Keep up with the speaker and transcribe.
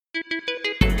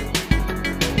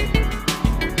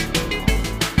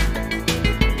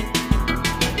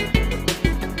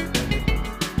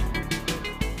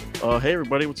Hey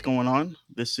everybody, what's going on?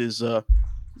 This is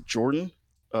Jordan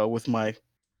with my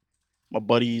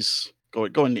buddies. Go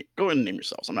and name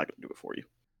yourselves. I'm not gonna do it for you.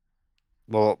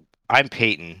 Well, I'm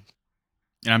Peyton.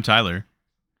 And I'm Tyler.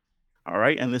 All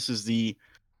right, and this is the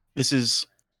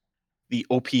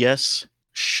OPS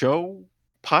show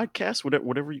podcast,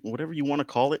 whatever you want to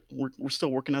call it. We're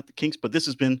still working out the kinks, but this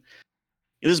has been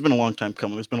a long time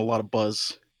coming. There's been a lot of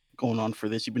buzz going on for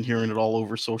this. You've been hearing it all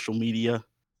over social media,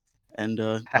 and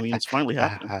I mean it's finally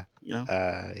happening. You know,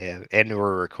 Yeah, and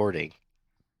we're recording,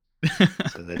 so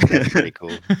that's pretty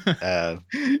cool.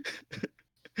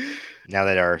 Now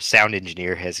that our sound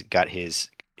engineer has got his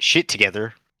shit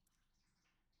together.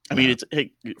 I mean it's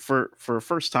hey for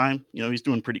first time. You know he's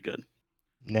doing pretty good.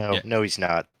 No, he's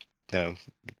not. No,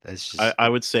 that's just. I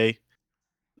would say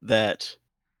that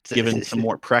given some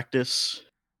more practice,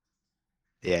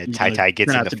 Yeah, he's Tai gonna Tai gets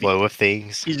turn in out the to be- flow of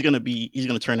things. he's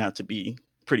gonna turn out to be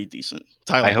pretty decent.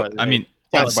 Tyler, I hope- by the I way- mean,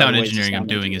 Tyler, all by the sound way, is a engineering I'm sound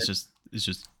doing engineer. is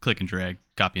just click and drag,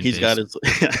 copy and He's paste. got his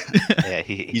Yeah,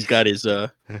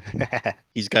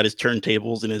 he's got his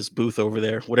turntables in his booth over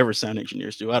there. Whatever sound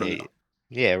engineers do, I don't know.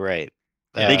 Yeah, right.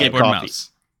 They get Keyboard and coffee.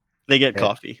 mouse. They get Yeah.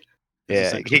 coffee. Is Yeah,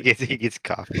 essentially- he gets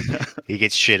coffee. He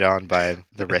gets shit on by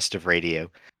the rest of radio.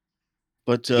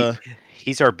 But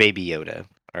He's our baby Yoda.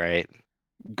 All right.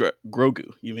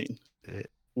 Grogu, you mean? Uh,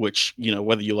 Which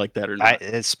whether you like that or not.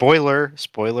 Spoiler.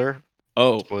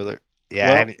 Oh, Spoiler.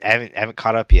 Yeah, Well- I haven't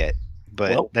caught up yet.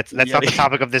 But Well, that's you not the gotta-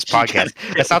 topic of this you gotta podcast.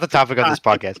 get That's not the with topic of this the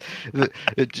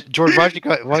podcast. George, why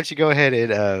don't you go ahead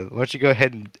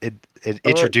and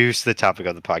introduce the topic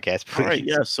of the podcast, please? All right,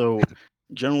 yeah. So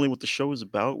generally, what the show is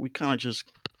about, we kind of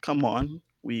just come on.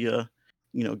 We get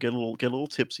a little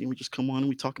tipsy, and we just come on and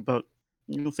we talk about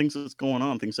things that's going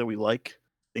on, things that we like,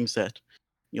 things that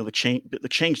the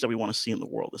change that we want to see in the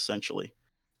world. Essentially,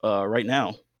 right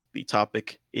now the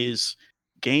topic is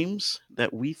games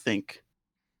that we think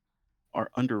are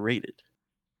underrated.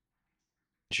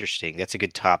 Interesting. That's a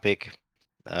good topic.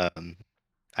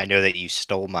 I know that you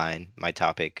stole my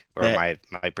topic or That-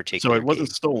 my particular. So it wasn't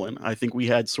game. stolen. I think we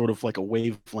had sort of like a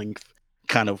wavelength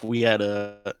kind of. We had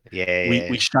a Yeah,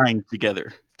 we shined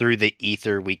together. through the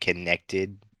ether we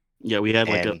connected. Yeah, we had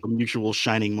like And- a mutual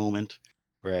shining moment.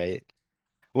 Right.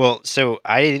 Well, so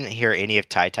I didn't hear any of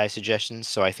Tai Tai suggestions,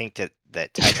 so I think that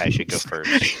Tai Tai should go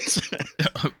first.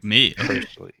 Me.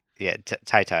 Personally, yeah,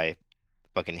 Tai Tai,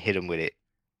 fucking hit him with it.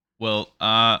 Well,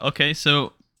 okay,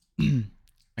 so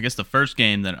I guess the first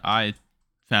game that I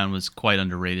found was quite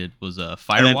underrated was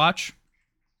Firewatch.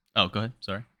 Oh, go ahead.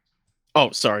 Sorry.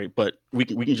 Oh, sorry, but we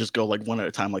can just go like one at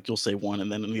a time. Like you'll say one,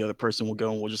 and then the other person will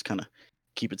go, and we'll just kind of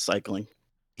keep it cycling.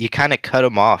 You kind of cut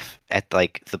him off at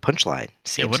like the punchline.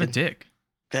 Yeah, what a Samson. dick.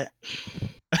 That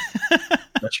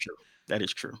that's true. That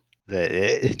is true.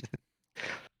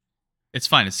 It's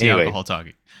fine. It's the Anyway. alcohol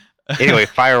talking. Anyway,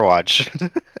 Firewatch.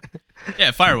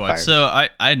 Yeah, Firewatch. Fire. So I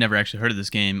had never actually heard of this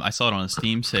game. I saw it on a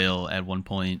Steam sale at one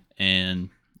point, and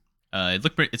it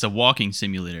looked pretty. It's a walking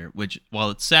simulator, which while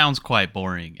it sounds quite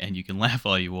boring and you can laugh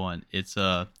all you want, it's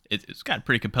got a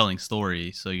pretty compelling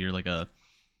story. So you're like a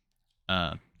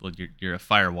you're a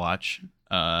Firewatch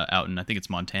out in, I think it's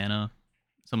Montana,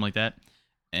 something like that,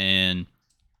 and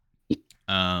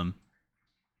well,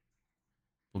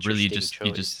 really you just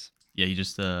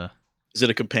Is it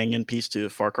a companion piece to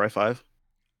Far Cry 5?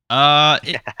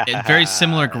 It very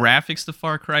similar graphics to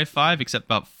Far Cry 5, except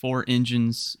about 4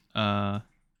 engines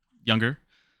younger.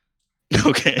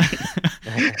 Okay,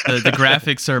 The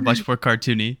graphics are much more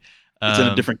cartoony. it's in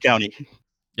a different county.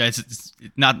 Yeah, it's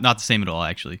not the same at all,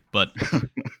 actually. But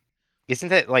Isn't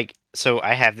that like so?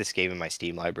 I have this game in my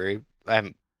Steam library. I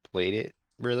haven't played it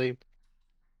really.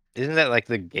 Isn't that like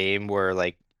the game where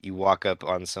like you walk up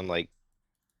on some like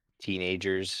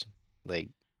teenagers, like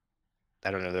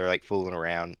I don't know, they're like fooling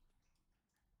around.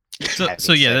 so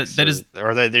having yeah, sex, that is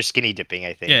or they're skinny dipping.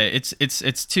 I think. yeah.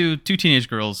 It's two teenage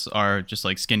girls are just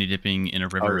like skinny dipping in a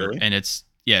river, really? and it's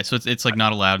like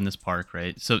not allowed in this park,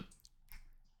 right? So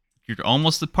you're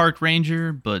almost the park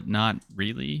ranger, but not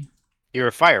really. You're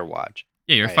a Firewatch.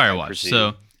 Yeah, you're a I Firewatch.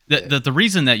 So presume. the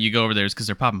reason that you go over there is because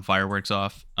they're popping fireworks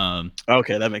off.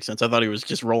 Okay, that makes sense. I thought he was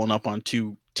just rolling up on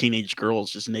 2 teenage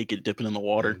girls just naked dipping in the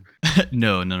water.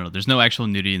 No. There's no actual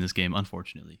nudity in this game,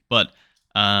 unfortunately. But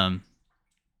Well,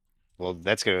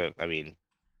 that's gonna. I mean,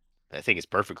 I think it's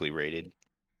perfectly rated.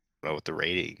 I don't know what the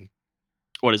rating.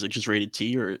 What is it? Just rated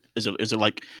T, or is it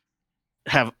like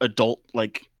have adult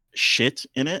like shit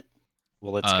in it?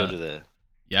 Well, let's go Uh, to the.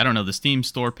 yeah, I don't know. The Steam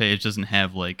store page doesn't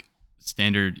have like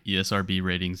standard ESRB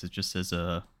ratings. It just says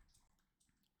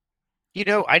You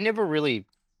know, I never really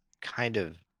kind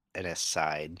of an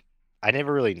aside. I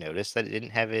never really noticed that it didn't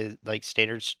have a like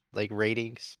standards like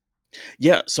ratings.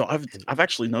 Yeah, so I've Is, I've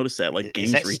actually noticed that like is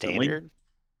games that recently. standard?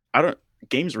 I don't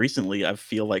games recently I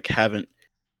feel like haven't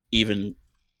even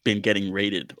been getting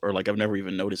rated, or like I've never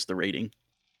even noticed the rating.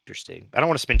 Interesting. I don't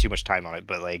want to spend too much time on it,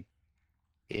 but like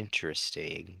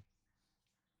interesting.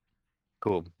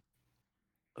 Cool.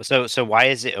 So why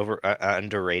is it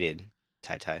underrated,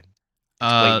 Tai Tai?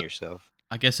 Explain Uh, yourself.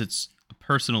 I guess it's a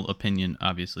personal opinion,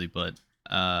 obviously, but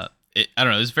I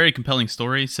don't know. It's a very compelling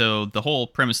story. So the whole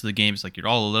premise of the game is like you're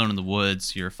all alone in the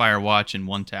woods. You're Firewatch in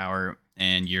one tower,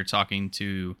 and you're talking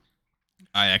to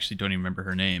I actually don't even remember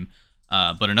her name,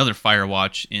 but another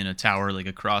Firewatch in a tower like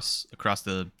across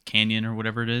the canyon or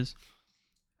whatever it is.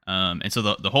 And so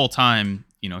the whole time,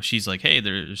 she's like, "Hey,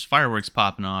 there's fireworks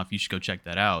popping off. You should go check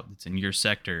that out. It's in your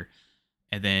sector."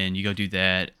 And then you go do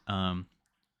that.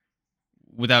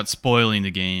 Without spoiling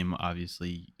the game,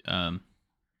 obviously,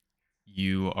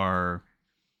 you are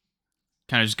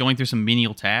kind of just going through some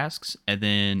menial tasks, and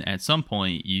then at some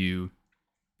point you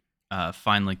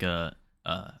find like I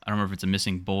don't remember if it's a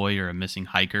missing boy or a missing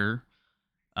hiker,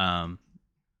 um,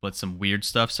 but some weird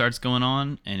stuff starts going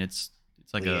on, and it's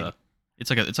like Leanne. it's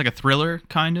like a thriller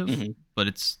kind of, Mhm. but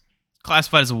it's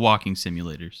classified as a walking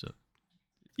simulator. So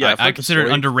Yeah, I've I heard the consider it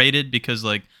story. underrated because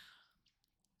like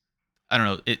I don't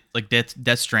know, it like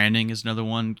Death Stranding is another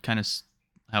one, kind of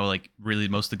how like really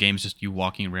most of the games just you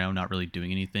walking around not really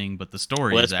doing anything, but the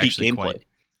story Well, is that's peak actually gameplay. quite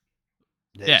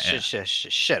yeah.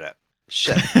 Shut up.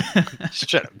 Shut up.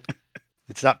 Shut up.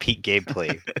 It's not peak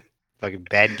gameplay. Fucking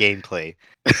bad gameplay.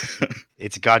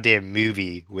 It's a goddamn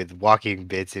movie with walking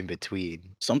bits in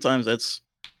between. Sometimes that's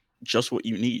just what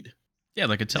you need. Yeah,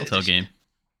 like a Telltale game.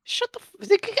 Shut the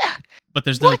But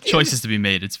there's no What? choices to be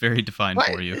made. It's very defined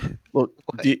What? for you. Look,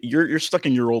 What? you're stuck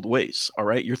in your old ways. All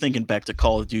right, you're thinking back to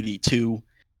Call of Duty 2,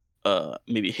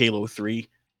 maybe Halo 3.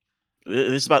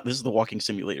 This is the walking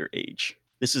simulator age.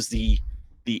 This is the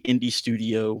indie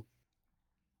studio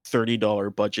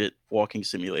 $30 budget walking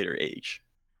simulator age.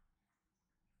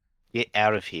 Get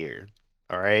out of here.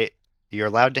 All right? You're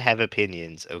allowed to have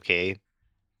opinions, okay?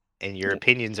 And your Well-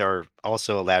 opinions are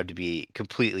also allowed to be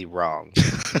completely wrong.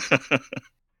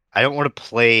 I don't want to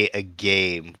play a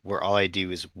game where all I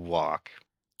do is walk.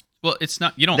 Well, it's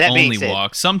not. You don't That being only said-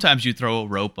 walk. Sometimes you throw a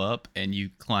rope up and you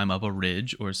climb up a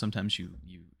ridge, or sometimes you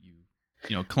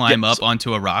climb up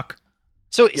onto a rock.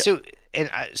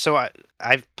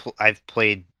 I've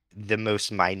played the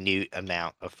most minute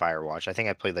amount of Firewatch. I think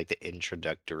I played like the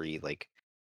introductory like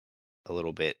a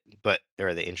little bit,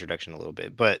 or the introduction a little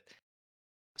bit. But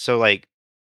so like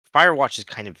Firewatch is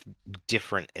kind of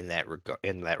different in that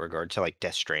regard to like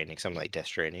Death Stranding, something like Death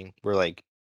Stranding, where like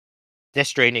Death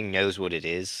Stranding knows what it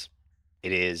is.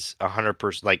 It is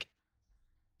 100% like,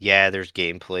 yeah, there's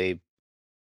gameplay,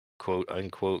 quote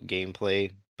unquote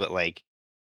gameplay, but like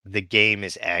the game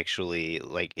is actually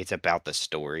like it's about the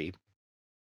story.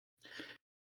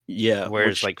 Yeah,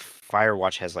 Whereas like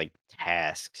Firewatch has like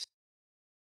tasks.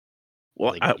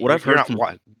 well, Like, what I've you're heard not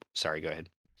from sorry, go ahead.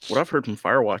 what I've heard from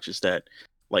Firewatch is that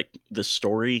like the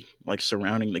story like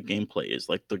surrounding the gameplay is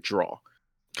like the draw.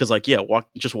 Because like yeah,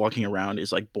 just walking around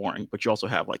is like boring, but you also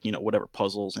have like whatever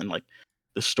puzzles and like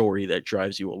the story that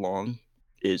drives you along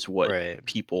is what Right.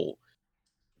 people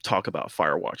talk about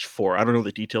Firewatch for. I don't know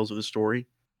the details of the story,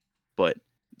 but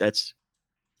that's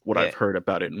what Yeah. I've heard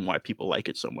about it and why people like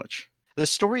it so much. The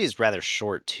story is rather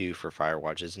short too for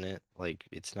Firewatch, isn't it? Like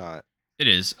it's not. It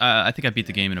is. I think I beat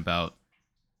the game in about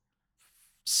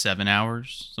 7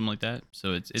 hours, something like that.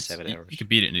 So it's 7 you hours. can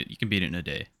beat it. You can beat it in a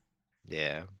day.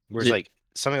 Yeah. Whereas It- like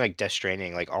something like Death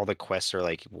Stranding, like all the quests are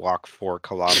like walk 4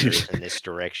 kilometers in this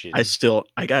direction.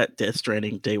 I got Death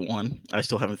Stranding day one. I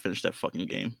still haven't finished that fucking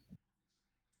game.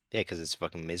 Yeah, because it's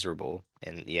fucking miserable,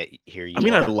 and yet here you I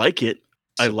mean, are. I like it.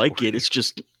 I like it. supporting- It's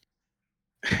just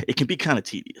it can be kind of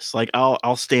tedious. Like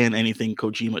I'll stand anything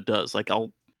Kojima does. Like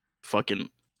I'll suck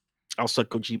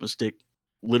Kojima's dick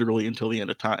literally until the end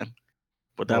of time.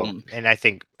 But that Well, one, and I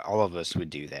think all of us would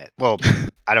do that. Well,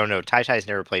 I don't know. Tai Tai's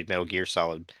never played Metal Gear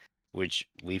Solid,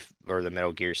 or the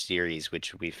Metal Gear series,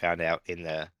 which we found out in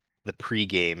the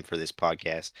pre-game for this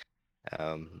podcast.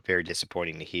 Very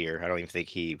disappointing to hear. I don't even think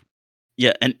he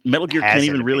yeah, and Metal Gear has can't an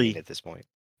even opinion really at this point.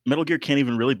 Metal Gear can't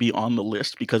even really be on the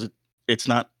list because it's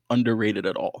not underrated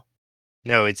at all.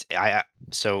 No, it's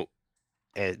so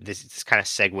this kind of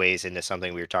segues into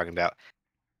something we were talking about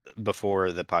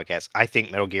before the podcast. I think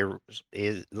Metal Gear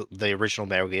is the original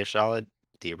Metal Gear Solid,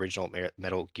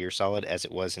 Metal Gear Solid as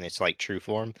it was in its like true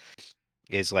form,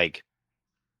 is like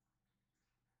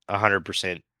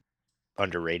 100%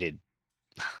 underrated.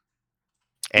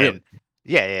 And Really?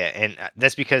 yeah, and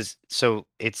that's because so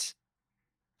it's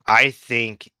I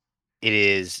think it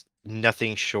is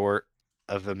nothing short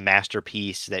of a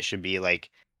masterpiece that should be like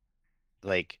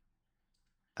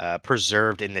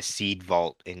preserved in the seed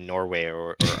vault in Norway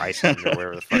or Iceland or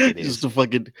wherever the fuck it Just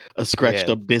is. a scratched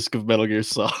Yeah, up disc of Metal Gear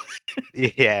Solid.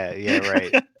 yeah,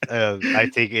 right. I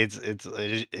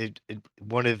think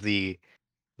one of the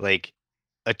like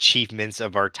achievements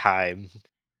of our time.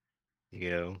 You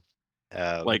know,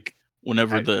 um, Like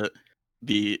whenever I,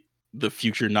 the the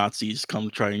future Nazis come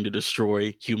trying to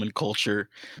destroy human culture,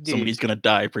 dude, somebody's gonna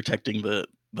die protecting the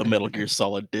Metal Gear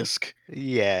Solid disc.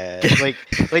 yeah, like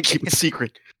Keep it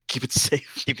secret. Keep it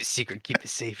safe. keep it secret, keep it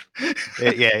safe.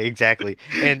 Yeah, exactly.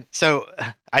 And so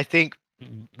I think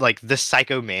like the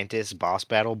Psycho Mantis boss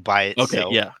battle by Okay,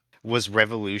 itself yeah. was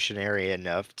revolutionary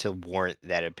enough to warrant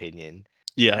that opinion.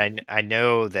 Yeah. And I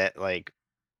know that like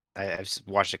I've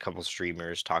watched a couple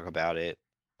streamers talk about it,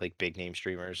 like big name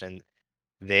streamers, and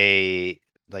they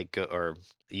like go, or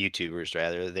YouTubers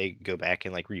rather, they go back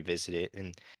and like revisit it,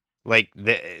 and like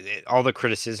all the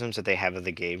criticisms that they have of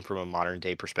the game from a modern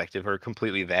day perspective are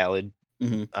completely valid.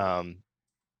 Mhm. Um,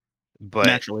 but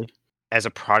Naturally. as a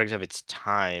product of its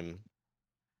time,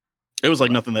 It was like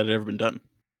like, nothing that had ever been done.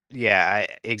 yeah,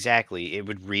 exactly. It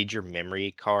would read your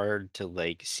memory card to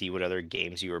like see what other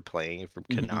games you were playing from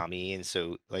Mhm. Konami, and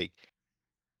so like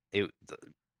it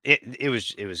it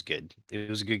was good. It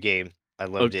was a good game. I A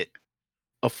loved it.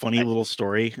 a funny I, little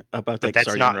story about but that,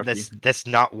 sorry to interrupt you. that's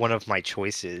not one of my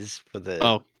choices for the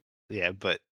Oh, yeah,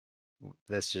 but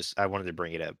that's just I wanted to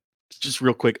bring it up. just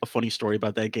real quick, a funny story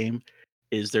about that game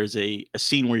is there's a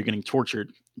scene where you're getting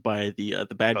tortured by the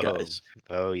bad Oh, guys,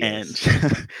 oh and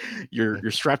yes.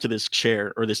 you're strapped to this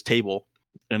chair or this table,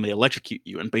 and they electrocute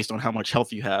you. And based on how much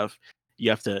health you have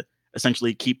to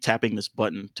essentially keep tapping this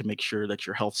button to make sure that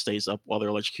your health stays up while they're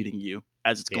electrocuting you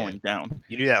as it's Yeah. going down.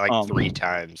 You do that like Um, 3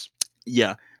 times.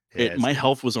 yeah, Yeah, my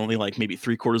health was only like maybe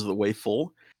 3/4 of the way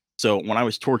full. So when I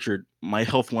was tortured, my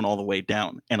health went all the way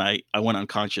down, and I went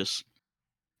unconscious.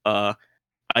 Uh,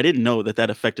 I didn't know that that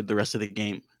affected the rest of the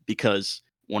game because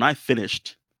when I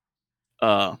finished,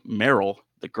 Meryl,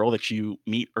 the girl that you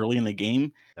meet early in the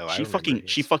game, oh, I remember,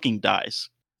 she yes. fucking dies,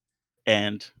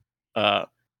 and uh,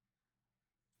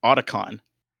 Otacon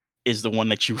is the one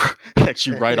that you that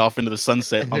you ride off into the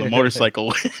sunset on the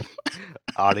motorcycle,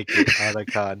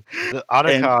 Otacon. The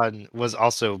and Otacon was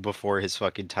also before his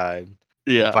fucking time,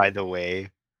 yeah, by the way.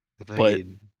 but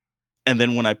Fucking and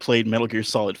then when I played Metal Gear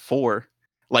Solid 4,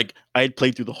 like I had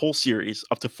played through the whole series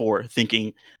up to 4,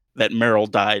 thinking that Meryl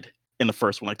died in the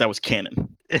first one, like that was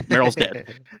canon. Meryl's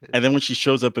dead. And then when she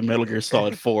shows up in Metal Gear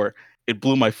Solid 4, it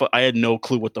blew my I had no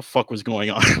clue what the fuck was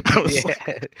going on. I was Yeah.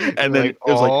 like, You're and then like,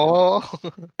 it was like,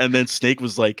 "Oh." and then Snake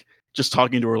was like just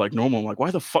talking to her like normal. I'm like,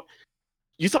 why the fuck?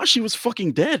 You thought she was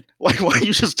fucking dead? Like, why are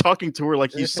you just talking to her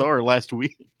like you saw her last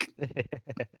week?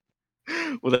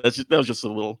 Well, that was just a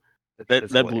little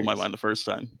That's that blew my hilarious. mind the first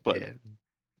time. But Yeah,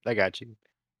 I got you.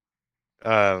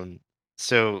 Um,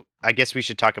 so I guess we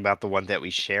should talk about the one that we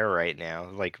share right now,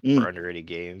 like for mm, underrated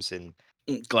games, and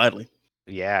gladly,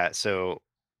 yeah, so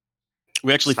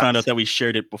we actually so- found out that we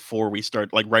shared it before we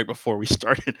started, like right before we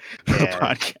started the yeah,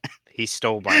 podcast. he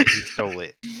stole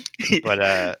it. But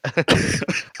Yeah.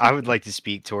 I would like to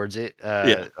speak towards it.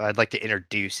 Yeah. I'd like to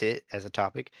introduce it as a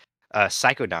topic.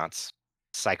 Psychonauts.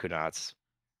 Psychonauts.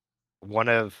 One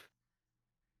of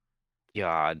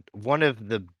one of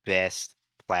the best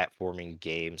platforming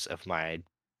games of my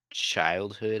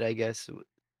childhood, I guess.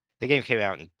 The game came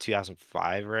out in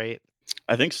 2005, right?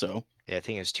 I think so. Yeah, I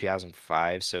think it was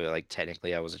 2005, so like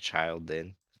technically I was a child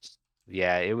then.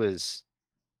 Yeah, it was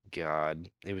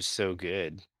it was so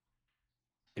good.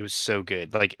 It was so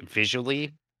good. Like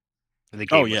visually, the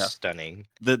Oh game was yeah. stunning.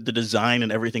 The design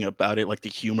and everything about it, like the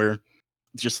humor,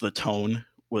 just the tone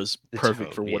was The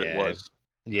perfect for tone, what it yeah. was.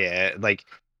 Yeah, like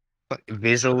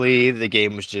visually the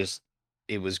game was just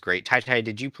it was great. Tai Tai,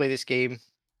 did you play this game?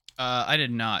 I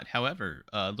did not. However,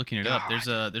 looking it up, God.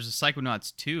 there's a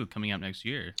Psychonauts 2 coming out next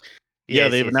year. Yeah,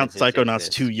 Yes, they've yes, yes, announced yes, yes, Psychonauts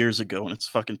 2 yes. years ago, and it's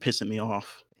fucking pissing me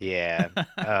off. Yeah.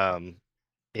 Um,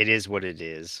 it is what it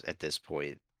is at this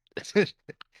point.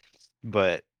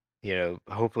 But,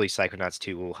 hopefully Psychonauts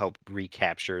 2 will help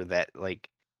recapture that like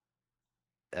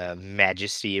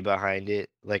majesty behind it.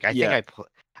 Like Yeah.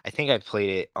 I think I played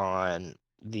it on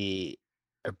the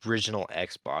original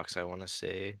Xbox, I want to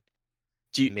say.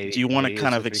 Do you want to Maybe it was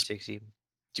kind the of 360. do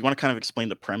you want to kind of explain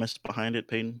the premise behind it,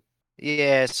 Peyton?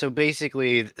 Yeah, so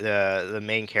basically the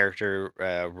main character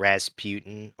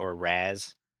Rasputin or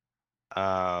Raz,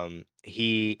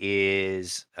 he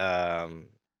is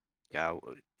yeah,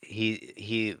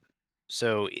 he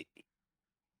so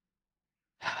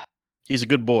He's a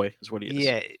good boy, is what he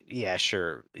is. Yeah,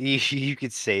 sure. You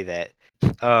could say that.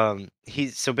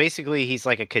 He's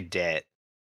like a cadet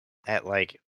at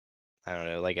like I don't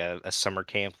know, like a summer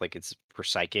camp, like it's for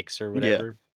psychics or Yeah.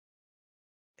 whatever.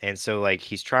 And so like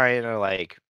he's trying to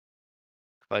Just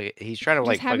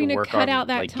having fucking to work cut out on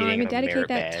that like time getting and a dedicate merit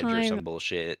that badge or time. some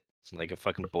bullshit, like a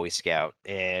fucking Boy Scout.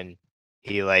 And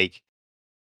he like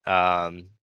um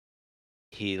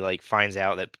he like finds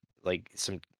out that like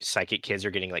some psychic kids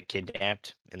are getting like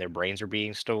kidnapped and their brains are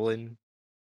being stolen.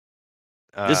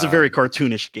 This is a very Um,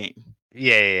 cartoonish game.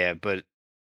 yeah, but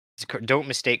don't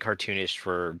mistake cartoonish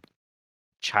for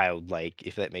childlike,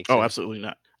 if that makes Oh, sense. absolutely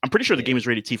not. I'm pretty sure the Yeah. game is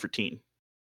rated T for teen.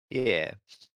 Yeah.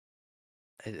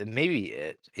 Maybe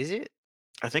is it?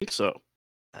 I think so.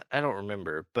 I don't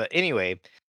remember. But anyway,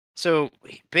 so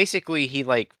basically he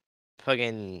like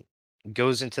fucking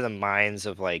goes into the minds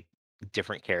of like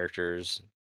different characters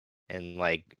and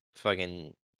like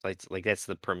fucking like that's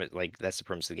the premise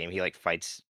of the game. He like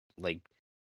fights like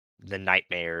the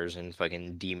nightmares and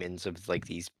fucking demons of like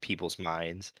these people's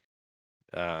minds.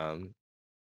 Um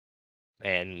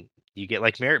and you get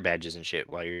like merit badges and shit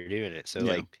while you're doing it. So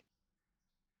Yeah. like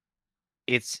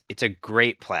it's a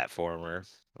great platformer.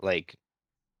 Like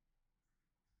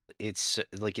it's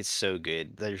so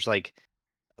good. There's like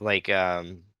what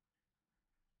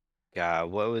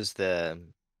was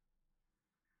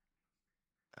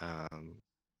um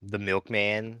the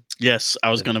milkman? Yes, I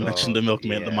was going to mention the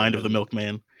Milkman, the Yeah, mind of the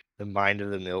Milkman. the mind of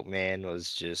the milkman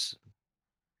was just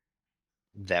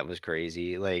that was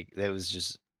crazy. Like that was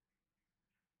just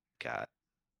God.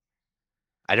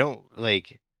 I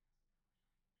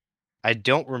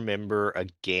don't remember a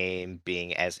game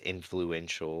being as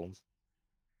influential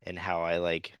in how I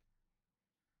like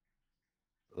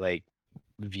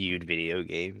viewed video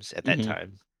games at that Mhm.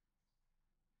 time.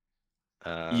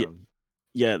 Yeah,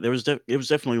 yeah, there was it was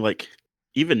definitely like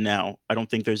even now, I don't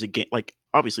think there's a game like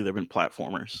obviously there've been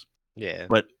platformers, Yeah.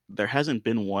 but there hasn't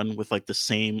been one with like the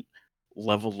same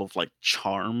level of like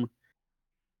charm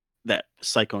that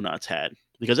Psychonauts had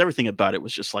because everything about it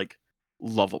was just like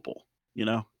lovable, you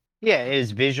know? Yeah, it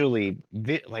is visually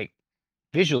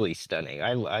stunning.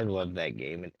 I love that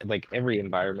game and like every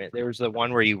environment. There was the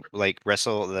one where you like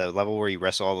wrestle the level where you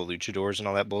wrestle all the luchadors and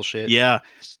all that bullshit. Yeah,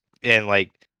 And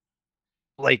like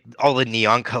all the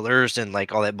neon colors and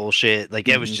like all that bullshit. Like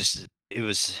mhm. it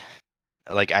was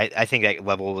like I think that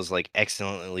level was like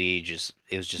excellently just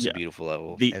it was just a Yeah. beautiful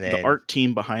level. The And the then art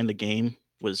team behind the game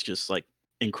was just like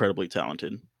incredibly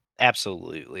talented.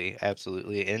 absolutely,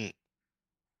 absolutely. And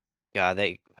God,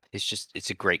 it's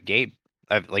a great game.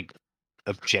 I've like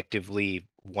objectively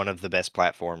one of the best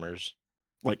platformers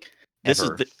Like this is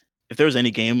ever. the if there's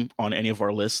any game on any of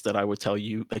our lists that I would tell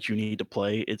you that you need to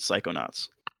play, it's Psychonauts.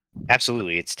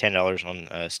 Absolutely, it's $10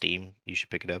 on Steam. You should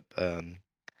pick it up.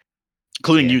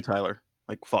 Including Yeah. you, Tyler.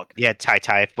 Like fuck. Yeah,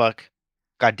 tie fuck.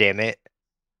 God damn it.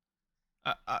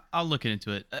 I'll look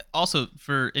into it. Also,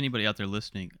 for anybody out there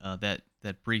listening, that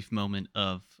brief moment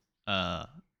of a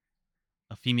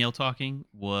female talking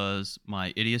was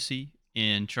my idiocy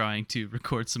in trying to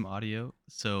record some audio.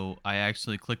 So I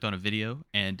actually clicked on a video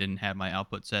and didn't have my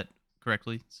output set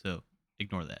correctly. So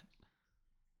ignore that.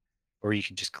 Or you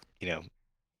can just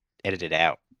edit it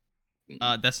out.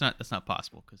 That's not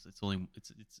possible because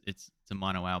it's a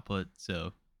mono output.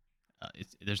 So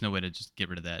there's no way to just get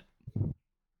rid of that.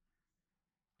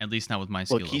 At least not with my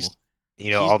skill Look, level.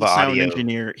 he's All the the sound audio.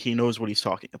 engineer. He knows what he's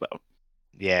talking about.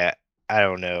 Yeah, I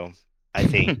don't know. I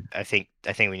think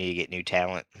we need to get new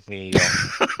talent. We need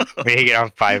to get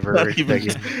on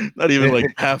Fiverr. Not even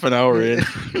like half an hour in.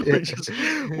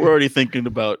 We're already thinking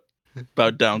about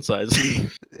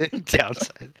downsizing.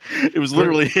 Downside. It was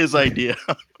literally his idea.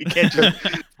 We can't just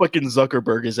fucking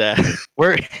Zuckerberg his ass.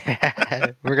 We're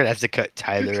gonna have to cut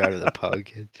Tyler out of the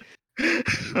podcast.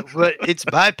 But it's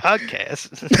my podcast.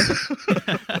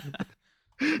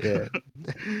 Yeah.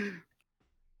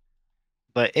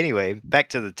 But anyway, back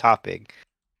to the topic.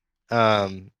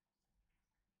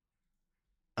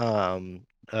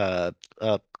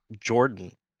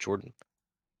 Jordan.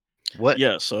 What?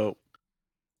 Yeah, so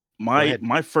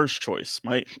my first choice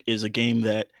is a game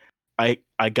that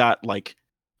I got like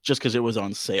just because it was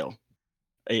on sale.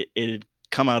 It had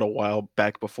come out a while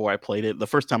back before I played it. The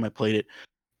first time I played it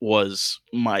was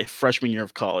my freshman year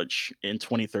of college in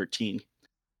 2013,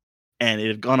 and it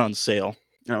had gone on sale.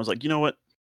 And I was like, you know what?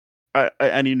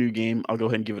 I need a new game. I'll go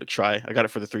ahead and give it a try. I got it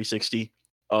for the 360.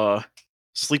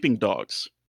 Sleeping Dogs.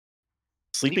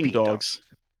 Sleeping Dogs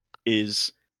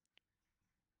is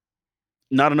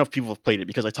not enough people have played it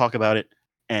because I talk about it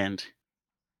and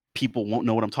people won't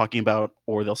know what I'm talking about,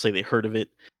 or they'll say they heard of it.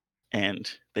 and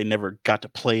they never got to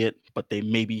play it, but they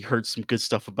maybe heard some good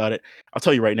stuff about it. I'll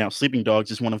tell you right now, Sleeping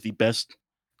Dogs is one of the best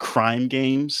crime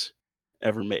games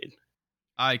ever made.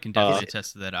 I can definitely Uh,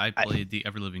 attest to that. I played the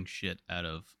ever living shit out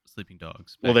of Sleeping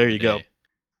Dogs. Well, back there in the you go. day.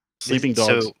 Sleeping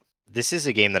Dogs. So this is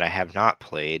a game that I have not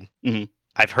played. Mhm.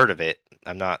 I've heard of it.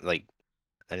 I'm not like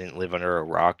I didn't live under a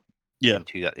rock Yeah.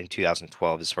 in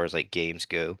 2012 as far as like games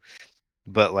go.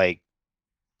 But like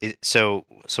so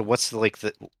what's the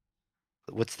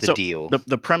what's the So deal?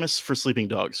 the premise for Sleeping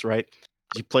Dogs, right?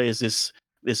 You play as this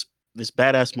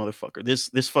badass motherfucker.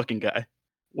 This fucking guy,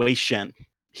 Wei Shen.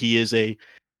 He is a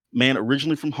man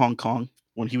originally from Hong Kong.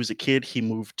 When he was a kid, he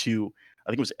moved to, I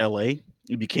think it was L.A.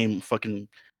 He became fucking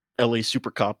L.A. super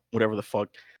cop, whatever the fuck.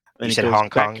 Then You he said goes Hong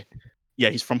back. Kong? Yeah,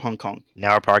 he's from Hong Kong.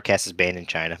 Now our podcast is banned in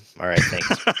China. All right, thanks.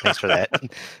 Thanks for that.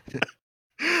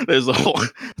 There's a whole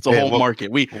it's a Yeah, whole what-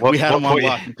 market. We what- had what him on point-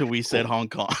 lock until we said Hong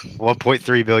Kong.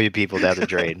 1.3 billion people down the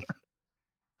drain.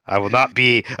 I will not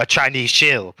be a Chinese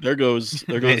shill. There goes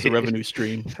the revenue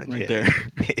stream right Yeah.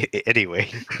 there. Anyway,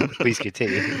 please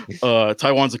continue.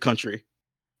 Taiwan's a country.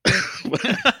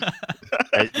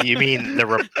 You mean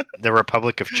the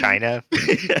Republic of China?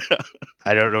 Yeah.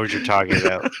 I don't know what you're talking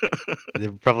about. The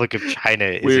Republic of China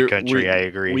is We're- a country. we- I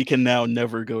agree. We can now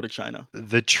never go to China.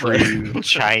 The true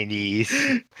Chinese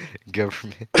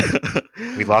government.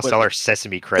 We lost But- all our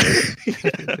sesame credit.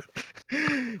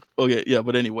 Okay, yeah,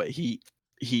 but anyway,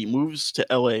 he moves to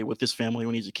LA with his family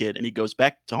when he's a kid, and he goes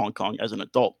back to Hong Kong as an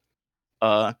adult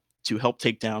to help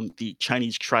take down the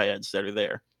Chinese triads that are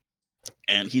there.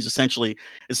 And he's essentially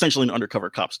an undercover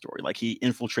cop story. Like, he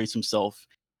infiltrates himself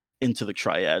into the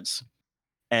triads,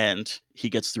 and he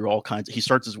gets through all kinds. He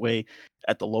starts his way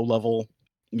at the low level,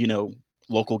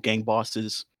 local gang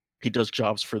bosses. He does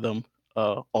jobs for them,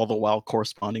 all the while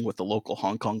corresponding with the local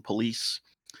Hong Kong police.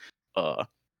 And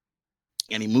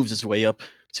he moves his way up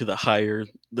to the higher,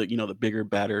 the bigger,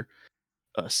 badder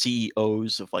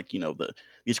CEOs of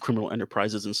these criminal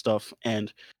enterprises and stuff.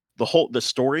 And the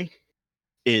story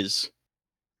is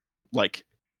like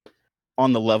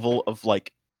on the level of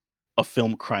like a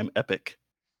film crime epic.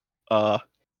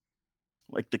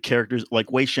 Like the characters, like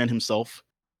Wei Shen himself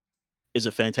is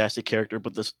a fantastic character,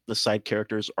 but the side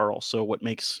characters are also what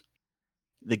makes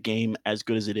the game as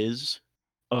good as it is.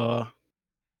 I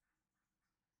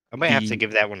might have to The-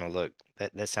 give that one a look.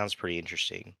 That sounds pretty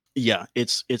interesting. Yeah,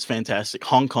 it's fantastic.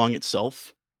 Hong Kong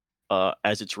itself,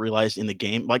 as it's realized in the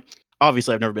game, like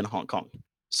obviously I've never been to Hong Kong,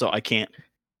 so I can't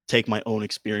take my own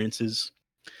experiences,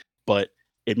 but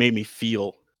it made me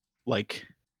feel like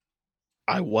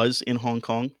I was in Hong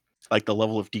Kong. Like the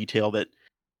level of detail that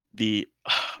I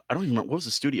don't even remember what was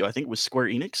the studio. I think it was Square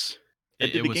Enix. that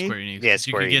It did the was game? Square Enix. Yeah, 'cause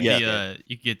Square you could get Enix, the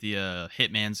you could get the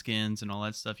Hitman skins and all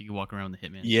that stuff. You could walk around with the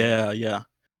Hitman. skin. Yeah.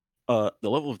 The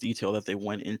level of detail that they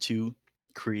went into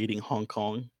creating Hong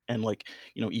Kong and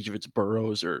each of its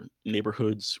boroughs or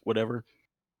neighborhoods, whatever,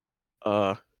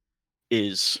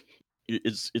 is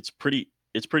it's pretty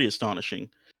astonishing.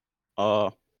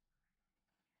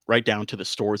 Right down to the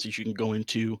stores that you can go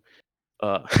into,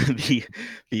 the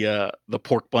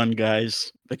pork bun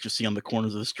guys that you see on the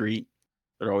corners of the street.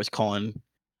 They're always calling,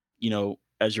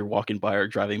 as you're walking by or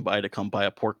driving by to come buy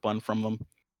a pork bun from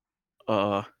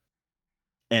them.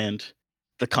 And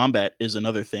the combat is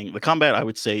another thing. The combat, I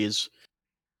would say, is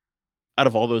out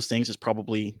of all those things, is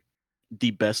probably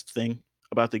the best thing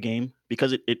about the game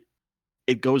because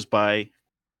it goes by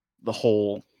the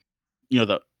whole,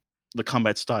 the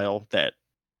combat style that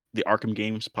the Arkham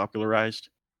games popularized,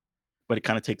 but it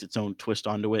kind of takes its own twist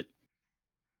onto it,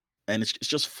 and it's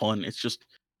just fun. It's just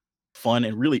fun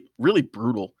and really really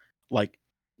brutal. Like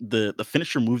the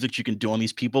finisher moves that you can do on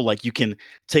these people, like you can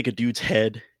take a dude's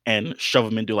head and shove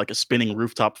him into like a spinning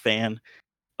rooftop fan,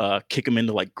 kick him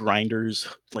into like grinders,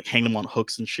 like hang them on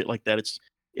hooks and shit like that.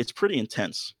 It's pretty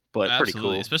intense, but pretty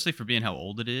Absolutely, cool. especially for being how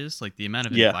old it is. Like the amount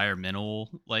of Yeah. environmental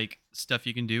stuff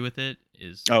you can do with it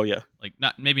is Oh yeah, like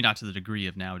maybe not to the degree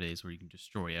of nowadays where you can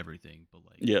destroy everything, but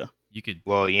like yeah. you could.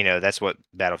 Well, that's what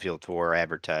Battlefield 4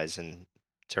 advertised, and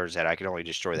turns out I could only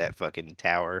destroy that fucking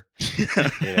tower.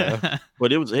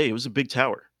 But it was a big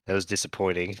tower. That was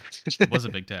disappointing. It was a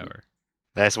big tower.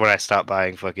 That's when I stopped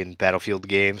buying fucking Battlefield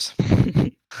games.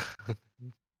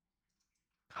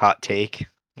 Hot take.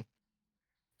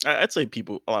 I'd say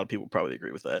a lot of people probably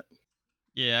agree with that.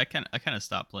 Yeah, I kind of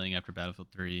stopped playing after Battlefield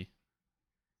 3.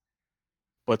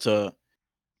 But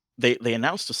they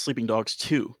announced a Sleeping Dogs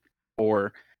 2,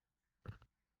 or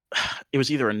it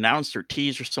was either announced or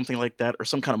teased or something like that, or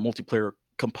some kind of multiplayer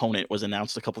component was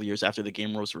announced a couple of years after the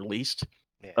game was released.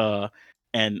 Yeah.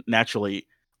 And naturally,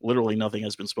 literally nothing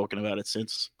has been spoken about it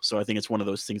since. So I think it's one of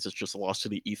those things that's just lost to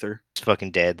the ether. It's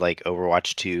fucking dead, like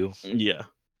Overwatch 2. Yeah.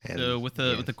 So And, with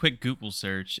yeah. a quick Google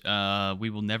search, we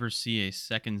will never see a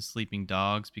second Sleeping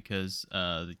Dogs because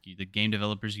the Game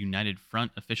Developers United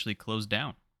Front officially closed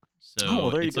down. So Oh, well,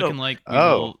 there you it's go. looking like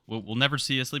Oh. we'll never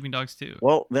see a Sleeping Dogs 2.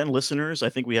 Well, then, listeners, I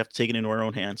think we have to take it into our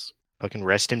own hands. Fucking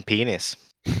rest in penis.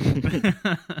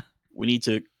 we need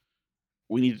to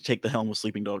take the helm with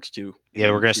Sleeping Dogs too. Yeah,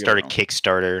 we're gonna start a own.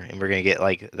 Kickstarter, and we're gonna get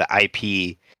like the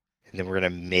IP, and then we're gonna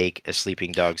make a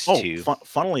Sleeping Dogs Oh, 2.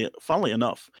 funnily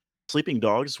enough, Sleeping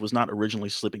Dogs was not originally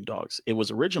Sleeping Dogs. It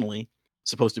was originally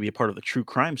supposed to be a part of the True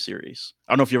Crime series.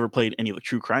 I don't know if you ever played any of the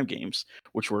True Crime games,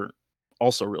 which were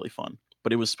also really fun.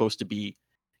 But it was supposed to be,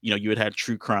 you had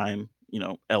True Crime,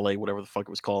 LA, whatever the fuck it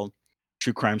was called,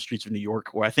 True Crime Streets of New York,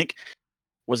 where I think,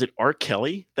 was it R.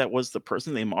 Kelly that was the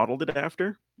person they modeled it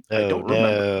after? I don't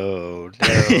remember. No,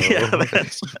 Yeah, no,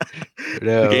 that's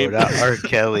no, game- not R.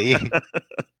 Kelly.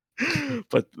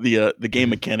 But the game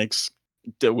mechanics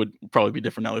that would probably be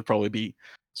different now. It'd probably be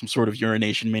some sort of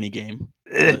urination mini game.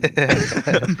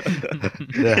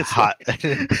 The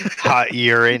hot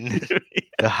urine,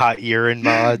 the hot urine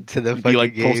mod to the It'd fucking be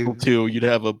like game. Postal 2. You'd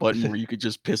have a button where you could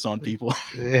just piss on people.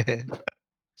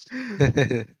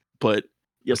 But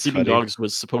yeah, That's Sleeping funny. Dogs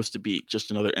was supposed to be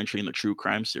just another entry in the True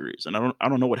Crime series, and I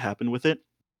don't know what happened with it,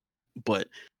 but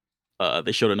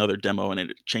they showed another demo and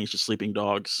it changed to Sleeping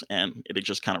Dogs, and it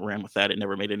just kind of ran with that. It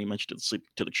never made any mention to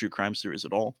the True Crime series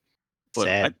at all. But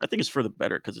Sad. I think it's for the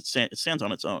better because it stands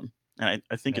on its own, and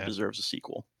I think Yeah. it deserves a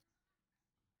sequel.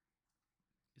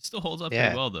 It still holds up Yeah.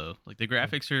 pretty well though. Like the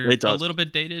graphics are It does. a little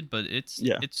bit dated, but it's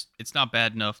not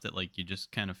bad enough that like you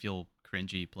just kind of feel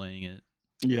cringy playing it.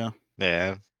 Yeah,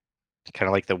 Yeah, kind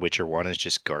of like The Witcher 1 is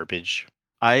just garbage.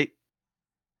 I've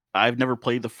never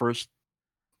played the first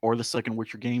or the second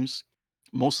Witcher games,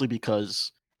 mostly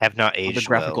because Have not of the aged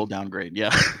graphical well. downgrade.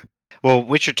 Yeah. Well,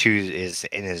 Witcher 2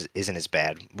 isn't as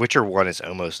bad. Witcher 1 is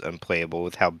almost unplayable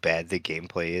with how bad the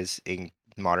gameplay is in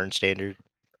modern standard.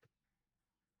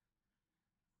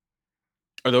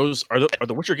 Are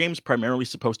the Witcher games primarily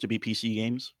supposed to be PC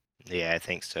games? Yeah, I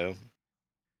think so.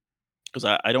 Because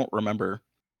I don't remember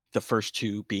the first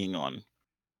two being on,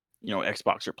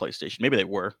 Xbox or PlayStation. Maybe they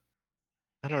were,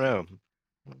 I don't know.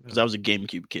 because I was a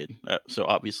GameCube kid. So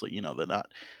obviously, they're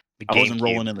not. The I wasn't GameCube.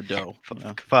 rolling in the dough.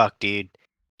 Fuck, dude.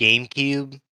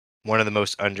 GameCube, one of the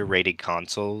most underrated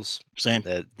consoles. Same.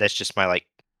 That's just my like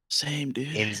Same,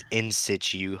 dude. in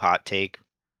situ hot take.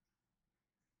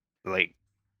 Like,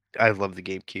 I love the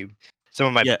GameCube. Some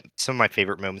of my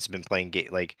favorite moments have been playing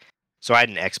so I had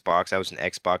an Xbox. I was an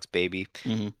Xbox baby.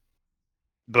 Mhm.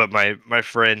 But my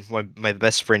friend, my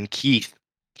best friend Keith,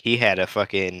 he had a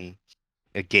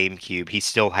GameCube. He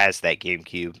still has that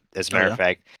GameCube. As a matter of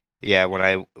fact, yeah, when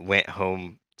I went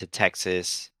home to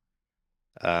Texas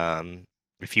a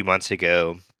few months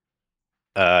ago,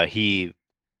 he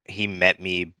met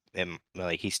me and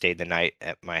like he stayed the night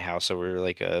at my house over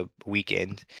like a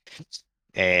weekend.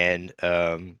 And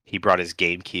he brought his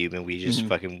GameCube and we just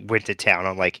fucking went to town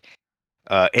on like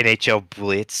NHL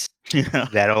Blitz, Yeah.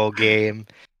 that old game.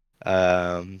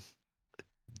 007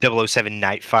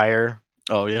 Nightfire.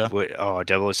 Oh yeah.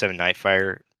 007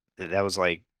 Nightfire. That was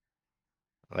like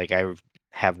I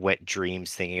have wet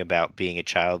dreams thinking about being a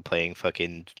child playing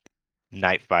fucking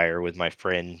Nightfire with my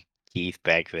friend Keith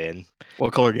back then.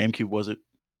 What color GameCube was it?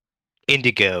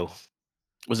 Indigo.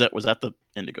 Was that the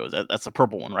Indigo? That's the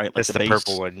purple one, right? Like That's the base?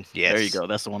 purple one. Yes. There you go.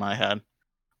 That's the one I had.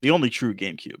 The only true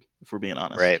GameCube, if we're being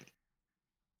honest. Right.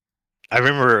 I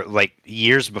remember like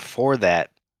years before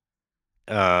that,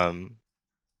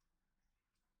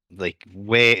 like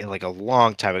a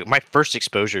long time ago. My first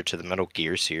exposure to the Metal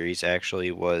Gear series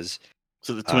actually was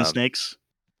So the Twin Snakes?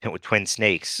 with Twin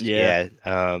Snakes. Yeah.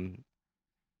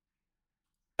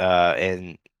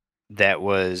 And that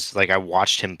was like I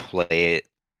watched him play it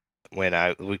when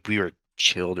we were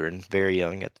children, very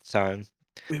young at the time.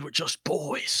 We were just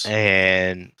boys.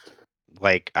 And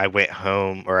like I went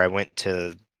home or I went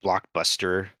to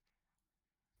Blockbuster.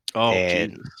 Oh,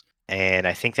 and Jesus. And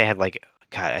I think they had like,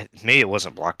 God, maybe it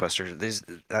wasn't Blockbuster.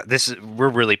 This is we're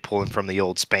really pulling from the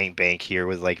old spank bank here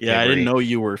with like. Yeah, memory. I didn't know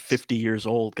you were 50 years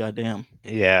old. Goddamn.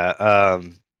 Yeah.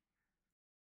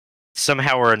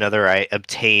 Somehow or another, I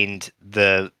obtained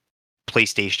the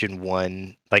PlayStation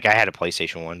 1. Like I had a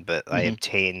PlayStation 1, but I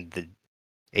obtained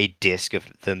a disc of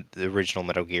the original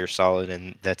Metal Gear Solid,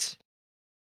 and that's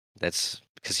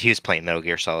because he was playing Metal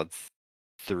Gear Solid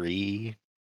 3,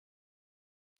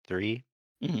 2.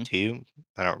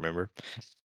 I don't remember,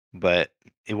 but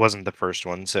it wasn't the first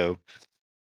one. So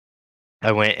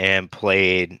I went and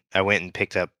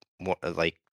picked up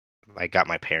like I got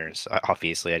my parents.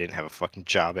 Obviously, I didn't have a fucking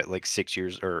job at like 6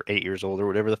 years or 8 years old or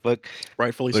whatever the fuck.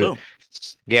 Rightfully But so.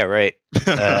 yeah, right.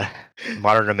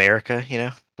 Modern America, you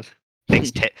know.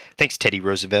 Thanks Teddy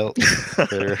Roosevelt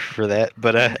for that.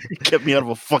 But He kept me out of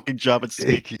a fucking job at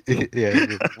 6. yeah,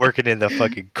 working in the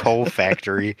fucking coal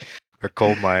factory or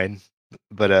coal mine.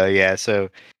 But yeah, so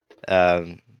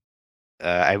um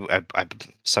I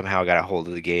somehow got a hold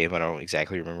of the game. I don't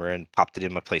exactly remember, and popped it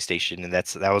in my PlayStation, and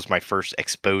that was my first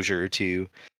exposure to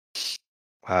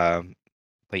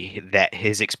like that.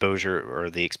 His exposure, or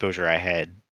the exposure I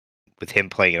had with him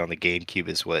playing it on the GameCube,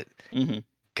 is what Mm-hmm.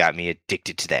 got me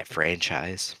addicted to that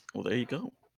franchise. Well, there you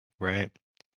go. Right.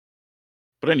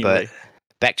 But anyway, But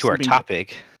back to our Sleeping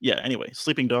topic. yeah. Anyway,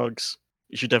 Sleeping Dogs.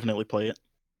 You should definitely play it.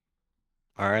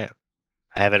 All right,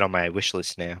 I have it on my wish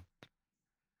list now.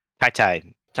 Tai.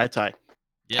 Tai.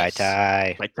 Yes.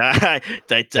 Tai. Tai.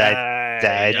 Tai.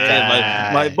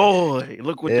 Yeah, my boy.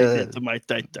 Look what they Yeah. did to my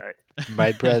Tai.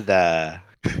 My brother.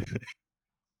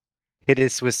 Hit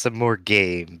us with some more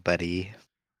game, buddy.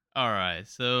 All right.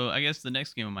 So I guess the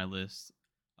next game on my list.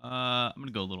 I'm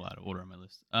gonna go a little out of order on my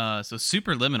list. So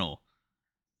Superliminal.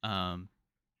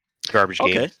 Garbage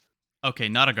game. Okay. Okay,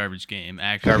 not a garbage game.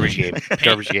 Actually, Garbage game.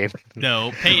 Garbage game.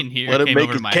 No, Peyton here Let him came make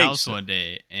over to his my case. house one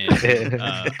day, and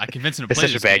I convinced him to It's play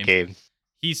such a this bad game. game.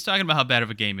 He's talking about how bad of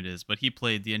a game it is, but he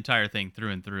played the entire thing through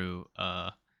and through.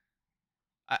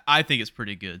 I think it's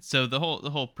pretty good. So the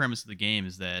whole premise of the game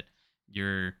is that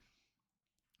you're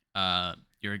a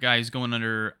guy who's going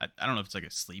under. I don't know if it's like a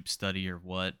sleep study or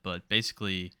what, but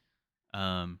basically,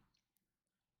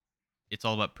 it's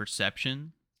all about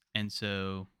perception, and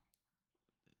so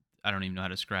I don't even know how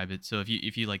to describe it. So if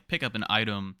you like pick up an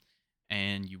item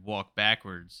and you walk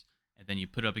backwards and then you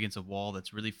put it up against a wall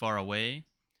that's really far away,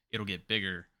 it'll get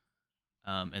bigger.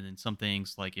 And then some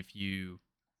things like if you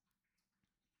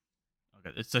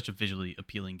okay, it's such a visually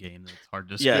appealing game that it's hard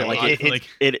to Yeah, describe.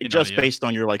 it in just audio. based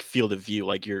on your like field of view,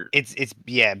 like you're It's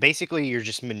basically you're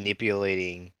just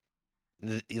manipulating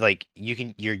like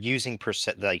you're using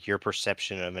like your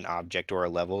perception of an object or a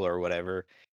level or whatever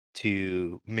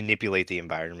to manipulate the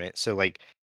environment. So like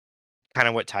kind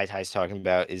of what Tai's talking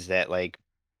about is that like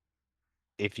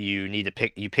if you need to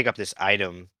pick up this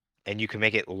item and you can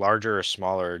make it larger or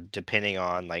smaller depending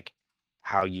on like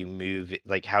how you move it,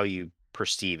 like how you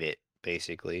perceive it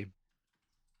basically.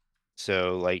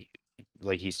 So like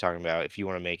he's talking about if you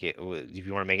want to make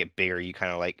it bigger, you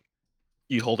kind of like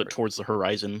you hold it towards the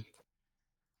horizon.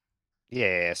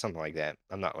 yeah, something like that.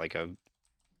 I'm not like a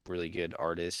really good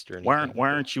artist or anything. Why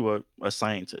aren't you a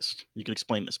scientist? You can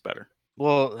explain this better.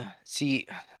 Well, see,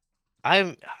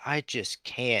 I just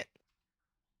can't.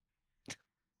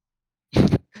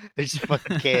 I just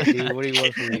fucking can't, dude. What do you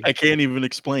want from me? I can't even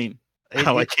explain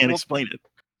how I can't explain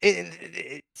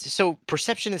it. So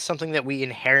perception is something that we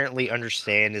inherently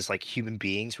understand as like human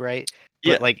beings, right? But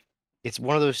Yeah. like it's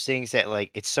one of those things that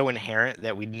like it's so inherent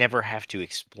that we never have to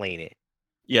explain it.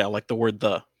 Yeah, like the word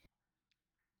the.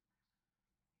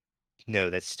 No,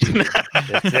 that's stupid.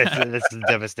 that's the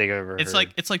dumbest thing I've ever heard. It's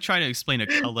like trying to explain a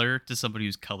color to somebody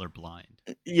who's colorblind.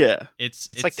 Yeah. It's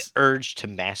like the urge to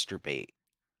masturbate.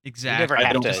 exactly. You never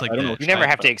have to. just like I don't know that. You never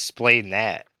have to about. explain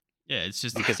that Yeah, it's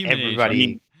just because human nature.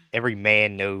 everybody, every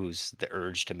man knows the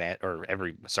urge to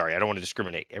sorry, I don't want to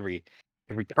discriminate. Every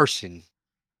person.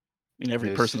 Every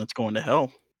knows- person that's going to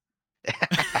hell.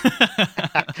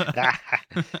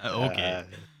 Okay.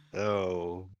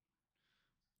 Oh.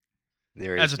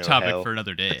 There is As a no topic hell. for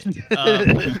another day.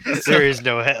 There is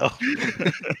no hell.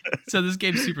 So this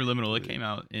game's Superliminal. It came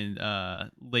out in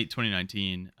late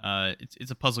 2019.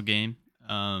 It's a puzzle game.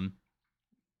 But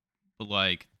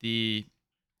like the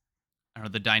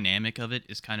dynamic of it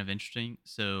is kind of interesting.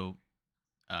 So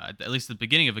at least at the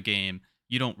beginning of a game,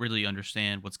 you don't really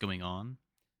understand what's going on.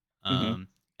 Mhm.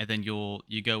 And then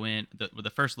you go in with the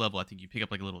first level. I think you pick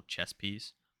up like a little chess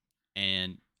piece,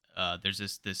 and there's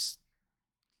this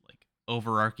like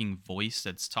overarching voice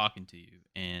that's talking to you,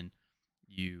 and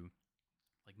you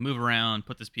like move around,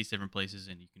 put this piece different places,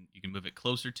 and you can move it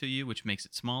closer to you, which makes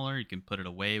it smaller. You can put it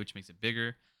away, which makes it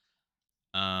bigger.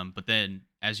 But then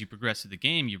as you progress through the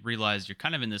game, you realize you're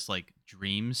kind of in this like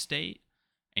dream state,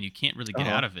 and you can't really get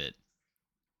out of it.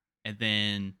 And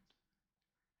then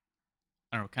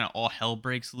I don't know, kind of all hell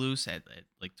breaks loose at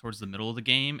like towards the middle of the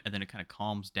game, and then it kind of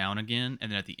calms down again, and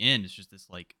then at the end, it's just this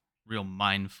like real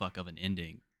mind fuck of an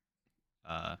ending.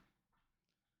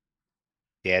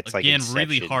 Yeah, it's like Again, Inception.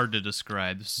 really hard to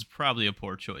describe. This is probably a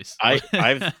poor choice.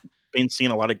 I've been seeing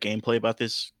a lot of gameplay about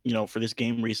this, for this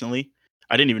game recently.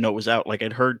 I didn't even know it was out. Like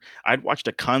I'd watched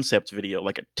a concept video,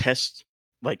 like a test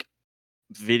like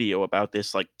video about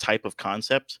this like type of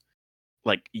concept,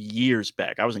 like years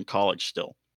back. I was in college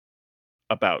still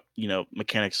about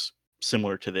mechanics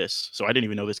similar to this, so I didn't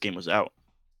even know this game was out.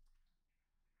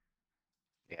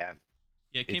 Yeah,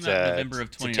 Yeah, it came out in November of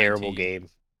it's a terrible 2019. game.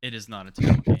 It is not a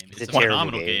terrible game. It's It's a a terrible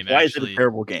phenomenal game. game, Why is it a actually.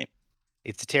 terrible game?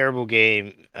 It's a terrible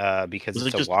game because Was it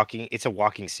it's a just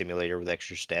walking simulator with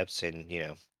extra steps, and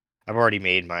I've already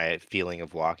made my feeling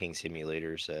of walking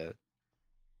simulators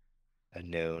a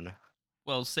known.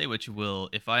 Well, say what you will.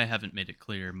 If I haven't made it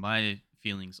clear, my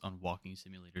feelings on walking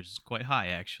simulators is quite high,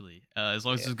 actually. As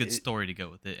long as Yeah, there's a good story to go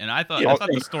with it, and I thought Yeah, I thought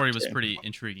the same, story was same. pretty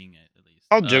intriguing at least.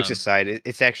 all jokes aside,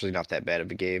 it's actually not that bad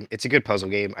of a game. It's a good puzzle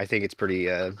game. I think it's pretty.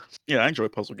 Yeah, I enjoy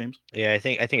puzzle games. Yeah, I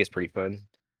think it's pretty fun.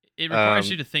 It requires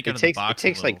you to think out of the box. It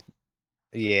takes a little. like,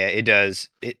 yeah, it does.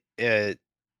 It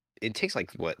takes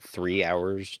like what 3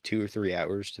 hours, 2 or 3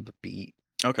 hours to beat.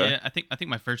 Okay. Yeah, I think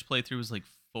my first playthrough was like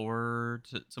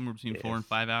somewhere between 4 and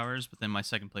 5 hours, but then my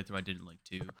second playthrough I did in like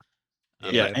 2.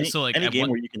 Yeah, so like any at game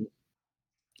one, where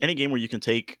you can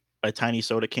take a tiny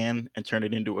soda can and turn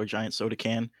it into a giant soda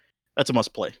can, that's a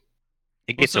must play.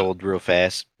 It gets so- old real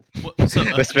fast. so,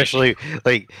 Especially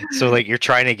like you're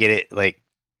trying to get it like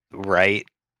right,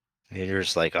 and you're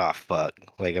just like, oh fuck,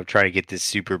 like I'm trying to get this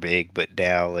super big, but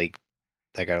now like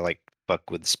I gotta like fuck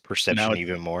with this perception it's-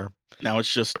 even more. Now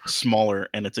it's just smaller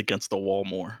and it's against the wall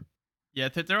more. Yeah,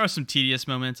 there are some tedious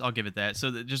moments. I'll give it that. So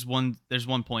there's one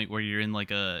point where you're in like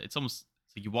it's almost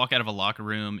like you walk out of a locker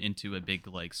room into a big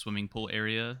like swimming pool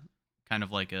area, kind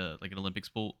of like an Olympic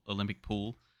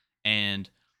pool, and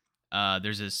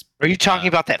there's this. Are you talking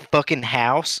about that fucking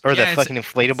house or yeah, the fucking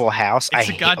inflatable house? It's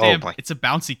a goddamn. Oh my, It's a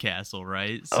bouncy castle,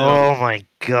 right? So, oh my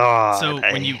god. So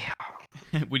when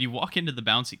you walk into the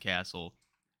bouncy castle,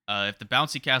 if the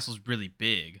bouncy castle is really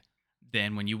big,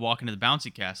 then when you walk into the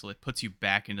bouncy castle, it puts you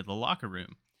back into the locker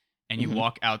room, and you Mhm.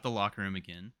 walk out the locker room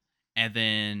again, and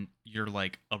then you're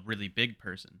like a really big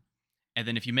person. And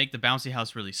then if you make the bouncy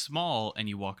house really small and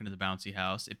you walk into the bouncy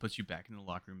house, it puts you back in the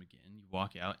locker room again. You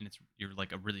walk out and you're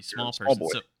like a really small a small person. boy.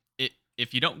 So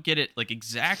if you don't get it like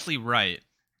exactly right,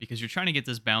 because you're trying to get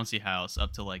this bouncy house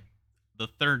up to like the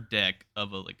third deck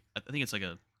of I think it's like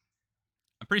I'm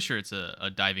pretty sure it's a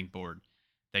diving board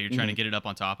that you're trying to get it up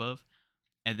on top of.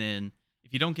 And then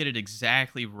if you don't get it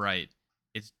exactly right,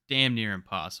 it's damn near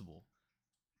impossible.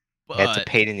 But It's a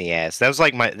pain in the ass. That was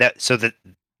like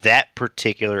that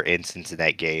particular instance in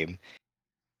that game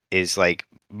is like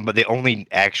the only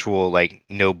actual like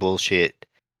no bullshit,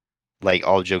 like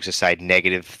all jokes aside,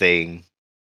 negative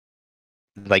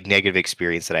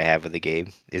experience that I have with the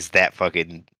game is that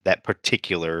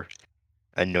particular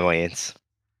annoyance.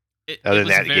 Other than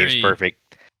that, the game's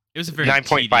perfect. It was a very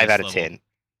 9.5 out of 10.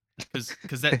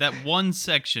 Because that one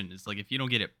section is like if you don't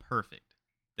get it perfect,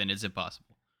 then it's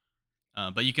impossible.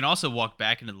 But you can also walk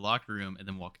back into the locker room and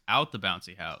then walk out the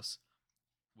bouncy house,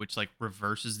 which like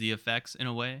reverses the effects in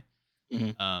a way.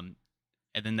 Mhm.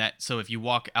 And then so if you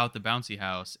walk out the bouncy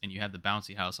house and you have the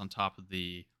bouncy house on top of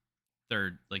the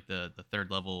third, like the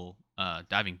third level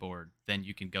diving board, then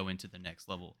you can go into the next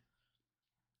level.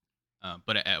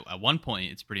 But at one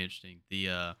point, it's pretty interesting.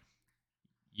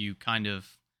 You kind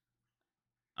of,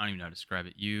 I don't even know how to describe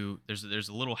it. There's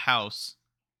a little house.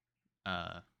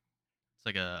 It's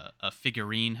like a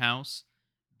figurine house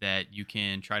that you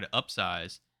can try to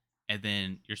upsize, and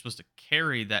then you're supposed to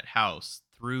carry that house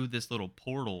through this little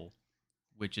portal,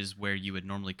 which is where you would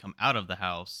normally come out of the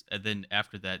house. And then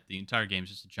after that, the entire game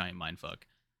is just a giant mindfuck.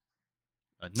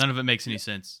 None of it makes any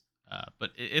sense,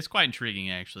 but it's quite intriguing,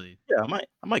 actually. Yeah,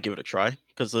 I might give it a try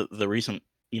because the recent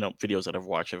videos that I've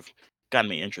watched have gotten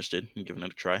me interested in giving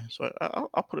it a try. So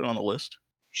I'll put it on the list.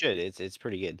 Should it's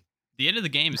pretty good. The end of the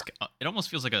game it almost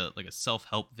feels like a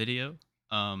self-help video.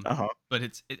 But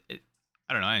it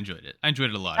I don't know. I enjoyed it. I enjoyed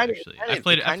it a lot, actually. I've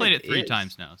played it 3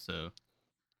 times now, so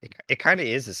it kind of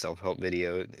is a self-help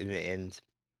video in the end.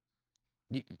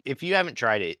 If you haven't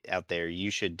tried it out there, you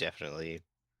should give it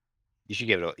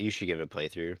a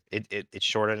playthrough. It's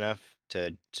short enough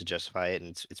to justify it,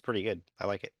 and it's pretty good. I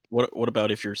like it. What about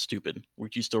if you're stupid?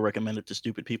 Would you still recommend it to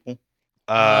stupid people?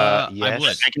 I Yes.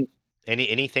 would.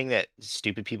 Anything that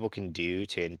stupid people can do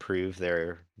to improve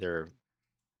their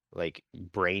like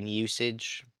brain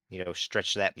usage,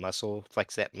 stretch that muscle,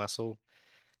 flex that muscle,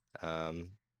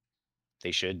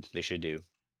 they should do,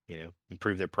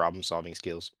 improve their problem solving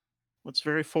skills. That's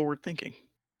very forward thinking.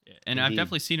 Yeah, and I've Indeed.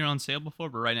 definitely seen it on sale before,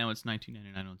 but right now it's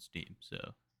 $19.99 on Steam,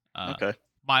 so Okay.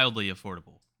 mildly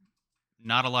affordable.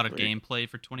 Not a lot of Great. gameplay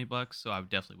for $20, so I would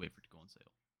definitely wait for it to go on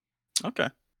sale. Okay.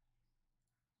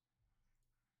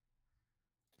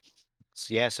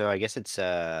 So yeah, so I guess it's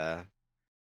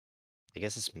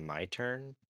my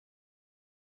turn.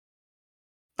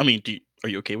 I mean, are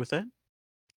you okay with that?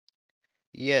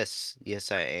 Yes,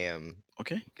 I am.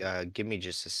 Okay. Give me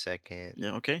just a second.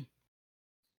 Yeah. Okay.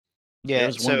 Yeah,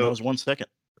 That so was 1 second.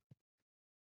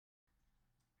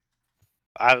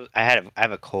 I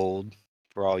have a cold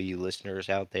for all you listeners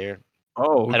out there.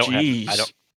 Oh, I don't have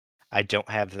jeez. I don't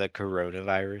have the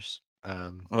coronavirus.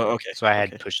 Oh, okay. So I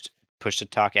had Okay. push to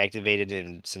talk activated,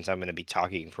 and since I'm going to be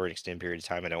talking for an extended period of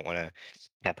time, I don't want to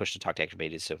have push to talk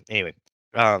activated. So anyway,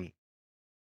 um,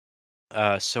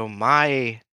 so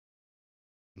my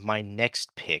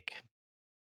next pick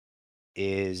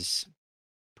is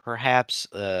perhaps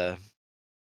a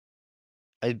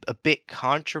bit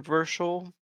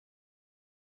controversial,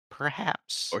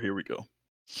 perhaps. Oh, here we go.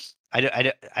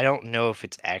 I don't know if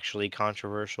it's actually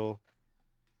controversial.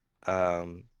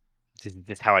 Um, this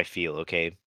is how I feel.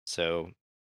 Okay, so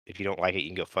if you don't like it, you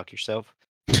can go fuck yourself.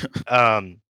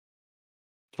 Um,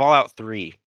 Fallout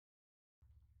 3.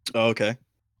 Oh, okay.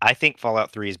 I think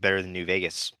Fallout 3 is better than New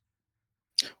Vegas.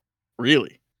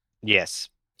 Really? Yes,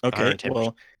 Okay. 110%.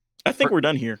 Well, I think we're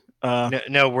done here. No,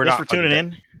 we're Thanks not for fucking tuning done.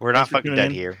 in. We're Thanks not for fucking tuning done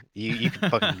in. here. You can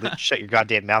fucking shut your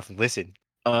goddamn mouth and listen.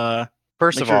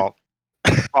 First Make of sure.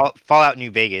 all, Fallout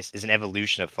New Vegas is an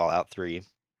evolution of Fallout 3.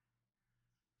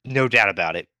 No doubt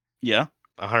about it. Yeah.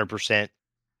 100%.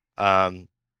 Um,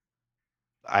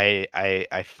 I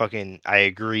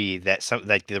agree that some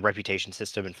like the reputation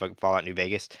system in fucking Fallout New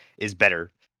Vegas is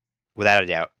better, without a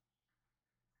doubt.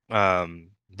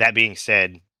 That being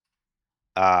said,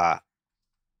 uh,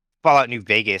 Fallout New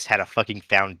Vegas had a fucking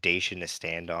foundation to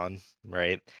stand on,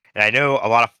 right? And I know a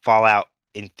lot of Fallout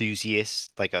enthusiasts,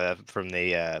 like from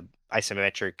the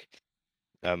isometric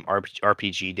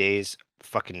RPG days,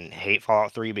 fucking hate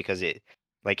Fallout 3 because it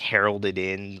like heralded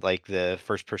in like the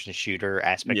first person shooter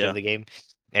aspect of Yeah. the game.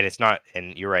 And it's not,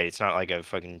 and you're right, it's not like a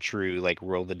fucking true like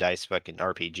roll the dice fucking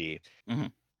RPG. Hmm.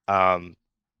 Um,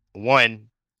 one,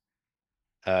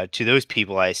 to those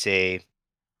people, I say,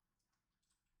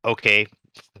 okay,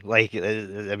 like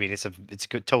I mean, it's a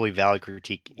totally valid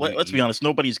critique. Let's be honest.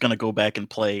 Nobody's gonna go back and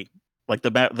play. Like the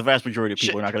vast majority of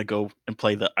people are not gonna go and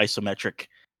play the isometric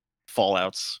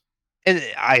Fallouts. And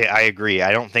I agree.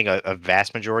 I don't think a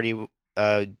vast majority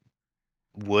uh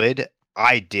would.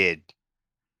 I did.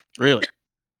 Really?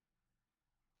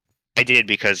 I did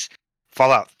because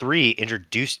Fallout 3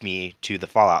 introduced me to the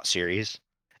Fallout series,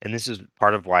 and this is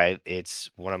part of why it's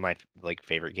one of my like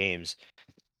favorite games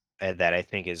that I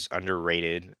think is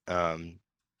underrated.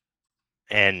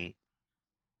 And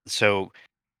so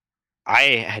I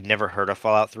had never heard of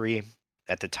Fallout 3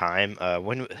 at the time.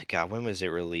 When was it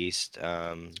released?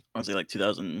 I was say like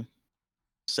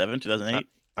 2007, 2008.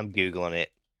 I'm googling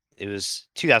it. It was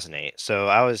 2008. So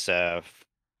I was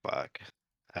fuck.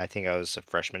 I think I was a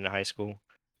freshman in high school.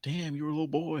 Damn, you were a little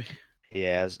boy.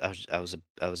 Yeah,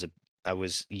 I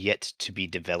was yet to be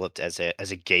developed as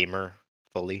a gamer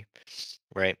fully,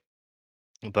 right?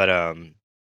 But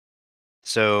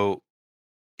so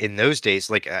in those days,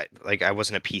 I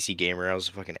wasn't a PC gamer. I was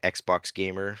a fucking Xbox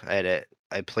gamer.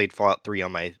 I played Fallout 3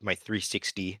 on my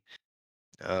 360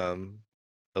 um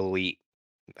Elite.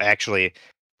 Actually,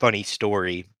 funny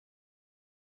story.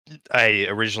 I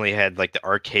originally had like the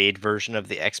arcade version of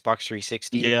the Xbox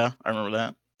 360. Yeah, I remember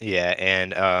that. Yeah,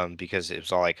 and because it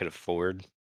was all I could afford,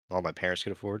 all my parents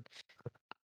could afford.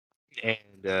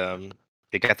 And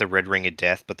they got the Red Ring of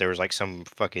Death, but there was like some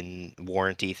fucking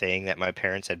warranty thing that my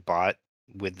parents had bought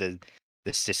with the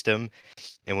system.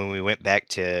 And when we went back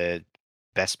to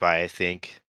Best Buy, I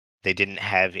think they didn't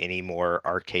have any more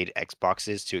arcade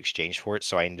Xboxes to exchange for it,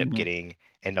 so I ended up Mhm. getting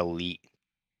an Elite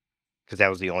because that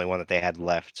was the only one that they had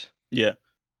left. Yeah.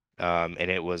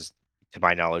 And it was, to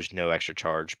my knowledge, no extra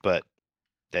charge. But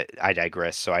that I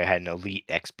digress. So I had an Elite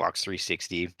Xbox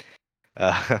 360,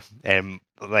 and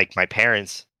like my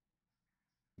parents,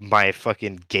 my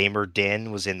fucking gamer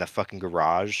den was in the fucking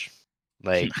garage.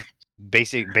 Like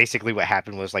basically what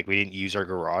happened was like we didn't use our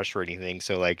garage for anything,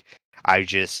 so like I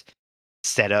just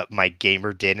set up my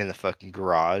gamer den in the fucking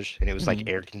garage, and it was like Mhm.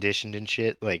 air conditioned and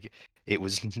shit. Like it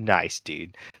was nice,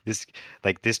 dude. This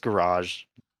garage,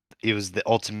 it was the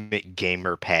ultimate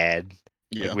gamer pad.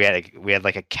 Like Yeah. we had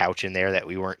like a couch in there that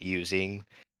we weren't using.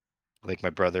 Like my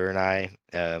brother and I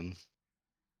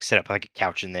set up like a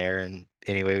couch in there, and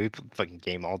anyway, we fucking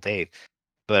game all day.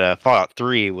 But Fallout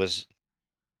 3 was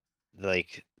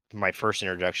like my first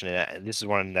introduction, and this is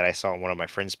one that I saw one of my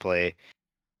friends play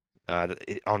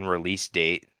on release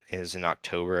date. It was in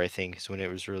October, I think, is when it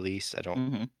was released. I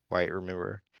don't Mhm. quite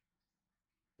remember.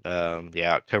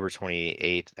 Yeah, October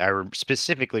 28th.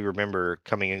 Specifically remember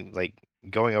coming in, like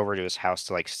going over to his house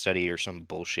to like study or some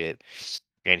bullshit,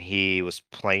 and he was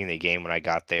playing the game when I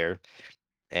got there,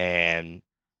 and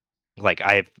like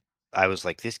I was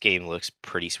like, this game looks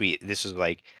pretty sweet. This was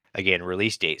like, again,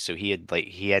 release date, so he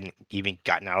hadn't even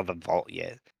gotten out of the vault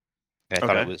yet. And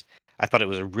Okay. I thought it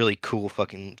was a really cool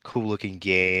looking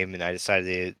game, and I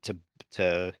decided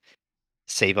to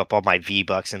save up all my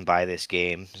V-Bucks and buy this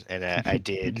game, and I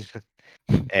did.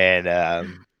 And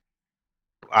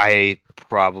I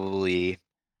probably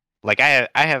like I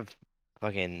have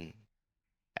fucking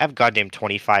I have goddamn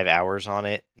 25 hours on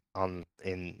it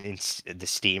in the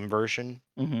Steam version.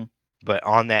 Hmm. But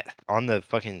on the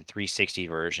fucking 360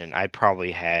 version, I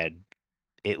probably had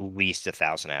at least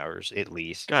 1,000 hours, at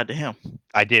least. God damn.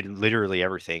 I did literally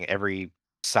everything, every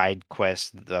side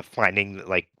quest, the finding,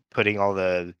 like putting all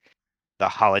the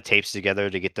holotapes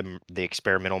together to get the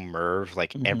experimental Merv,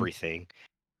 like Mhm. everything.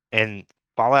 And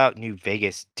Fallout New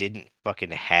Vegas didn't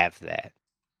fucking have that.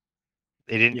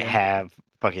 They didn't Yeah. have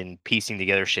fucking piecing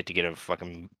together shit to get a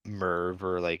fucking Merv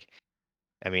or like,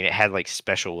 I mean, it had like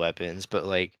special weapons, but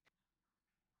like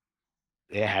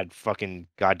it had fucking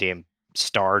goddamn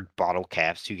starred bottle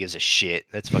caps. Who gives a shit?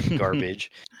 That's fucking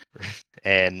garbage.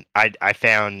 And I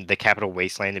found the Capital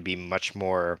Wasteland to be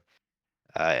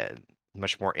uh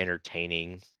much more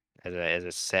entertaining as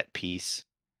a set piece,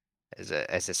 as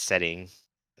a setting,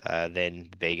 than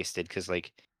Vegas did, because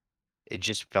like it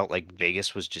just felt like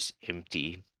Vegas was just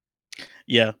empty.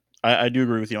 Yeah, I do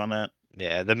agree with you on that.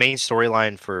 Yeah, the main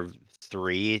storyline for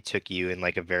 3 took you in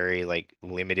like a very like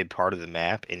limited part of the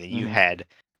map, and then you Mhm. had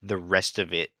the rest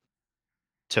of it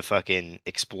to fucking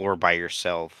explore by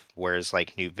yourself. Whereas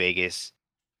like New Vegas,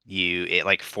 it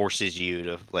like forces you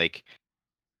to like,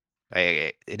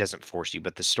 it doesn't force you,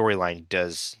 but the storyline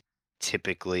does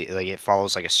typically, like, it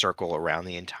follows like a circle around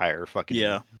the entire fucking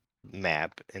Yeah.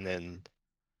 map, and then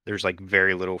there's like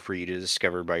very little for you to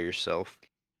discover by yourself.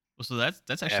 Well, so that's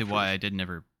actually After why I did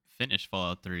never finish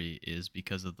Fallout 3 is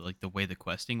because of the way the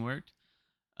questing worked.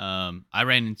 I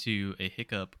ran into a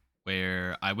hiccup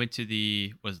where I went to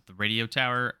the radio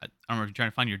tower. I don't know if you're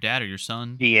trying to find your dad or your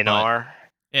son, but DNR.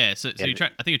 yeah. So Yeah, I think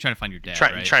you're trying to find your dad,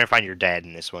 trying right? trying to find your dad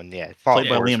in this one. Yeah, Played Fallout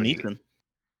by 4 is Liam when you Neeson.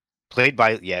 played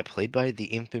by the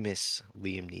infamous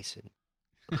Liam Neeson.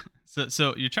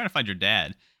 So you're trying to find your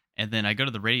dad, and then I go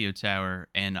to the radio tower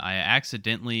and I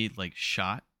accidentally like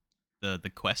shot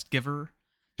the quest giver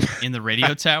in the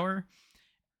radio tower,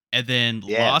 and then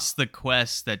Yeah, lost the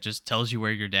quest that just tells you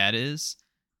where your dad is.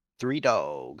 3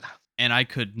 Dog. And I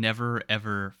could never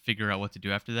ever figure out what to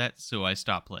do after that, so I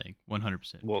stopped playing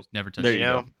 100%. Well, Never touched There it.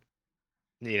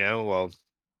 you go. Well,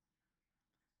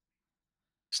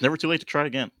 It's never too late to try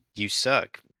again. you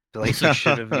suck. Like you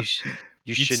should have.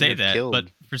 You You'd shouldn't say have that, killed. but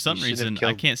for You some shouldn't have reason, I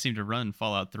killed. can't seem to run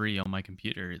Fallout 3 on my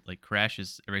computer. It like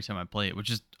crashes every time I play it, which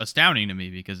is astounding to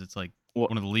me because it's like Well,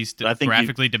 one of the least I think you-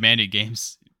 graphically demanding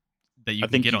games that you I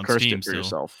can think get you on cursed Steam. it for So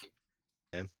yourself.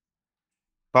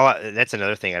 Fallout. That's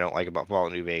another thing I don't like about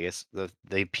Fallout New Vegas. The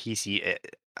PC.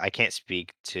 I can't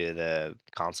speak to the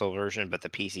console version, but the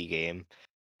PC game,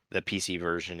 the PC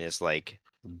version is like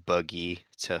buggy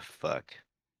to fuck.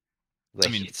 Like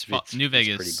I mean, it's New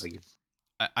pretty Vegas. buggy.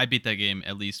 I beat that game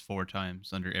at least 4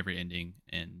 times under every ending,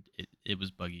 and it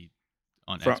was buggy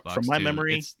on From Xbox my too.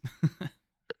 memory, It's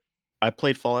I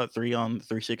played Fallout 3 on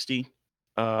 360.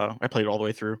 I played it all the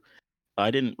way through.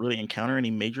 I didn't really encounter any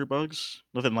major bugs,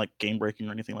 nothing like game breaking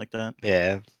or anything like that.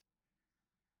 Yeah,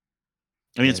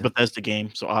 I mean, it's a Yeah. Bethesda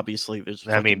game, so obviously there's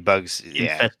I mean bugs.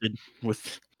 Yeah, infested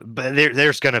with. but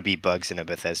there's gonna be bugs in a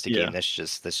Bethesda Yeah. game. That's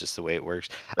just the way it works.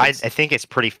 I think it's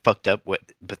pretty fucked up what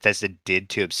Bethesda did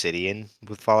to Obsidian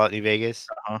with Fallout New Vegas,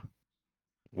 Uh-huh.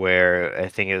 where I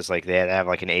think it was like they had to have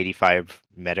like an 85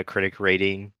 Metacritic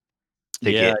rating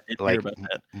to Yeah, I get did hear like about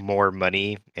that. more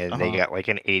money, and they Uh-huh. got like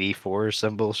an 84 or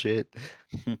some bullshit,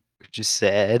 which is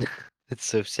sad. It's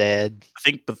so sad. I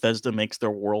think Bethesda makes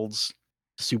their worlds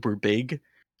super big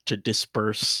to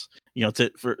disperse,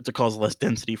 to cause less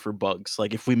density for bugs.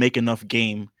 Like if we make enough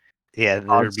game, Yeah, there'd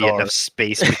odds be are- enough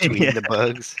space between Yeah. the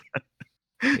bugs.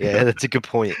 Yeah, that's a good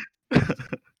point.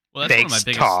 well, that's Thanks, one of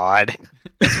my biggest. Todd.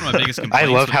 That's one of my biggest I complaints.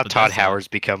 love with how Todd Bethesda. Howard's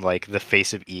become like the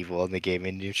face of evil in the game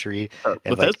industry. And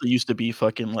Bethesda used to be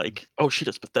fucking like, oh shit,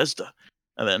 it's Bethesda,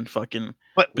 and then fucking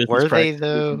But business were they practices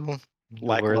though? Were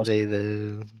lackluster. they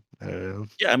though? I don't know.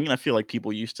 Yeah, I mean, I feel like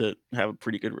people used to have a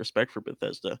pretty good respect for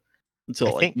Bethesda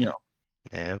until I think-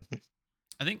 Yeah,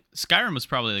 I think Skyrim was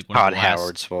probably like one Todd of the last.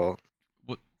 Howard's fault.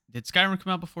 Did Skyrim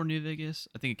come out before New Vegas?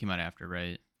 I think it came out after,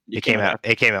 right? It came out.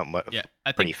 It came out. Yeah,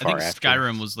 I Pretty think far after.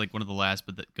 Skyrim was like one of the last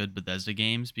good Bethesda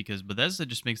games because Bethesda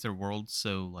just makes their worlds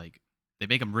so like they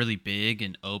make them really big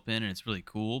and open and it's really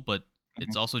cool, but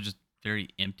it's also just very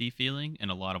empty feeling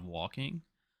and a lot of walking.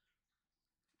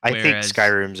 I think Whereas-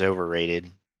 Skyrim's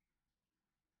overrated.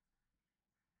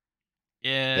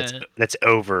 Yeah, That's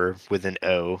over with an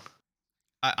O.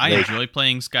 I Like, enjoy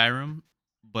playing Skyrim,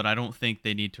 but I don't think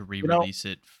they need to You know, re-release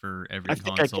it for every I think I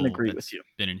can console agree with that's you.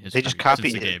 been in They just history I since copied the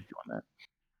can agree it. game. with you on that.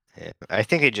 Yeah, I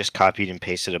think they just copied and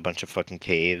pasted a bunch of fucking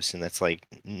caves, and that's like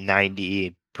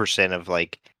 90% of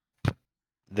like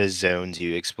the zones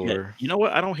you Yeah, explore. you know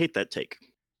what? I don't hate that take.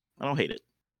 I don't hate it.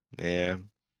 Yeah.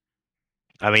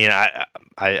 I mean,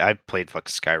 I played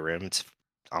fucking Skyrim. It's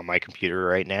on my computer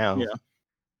right now. Yeah.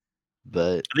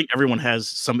 But I think everyone has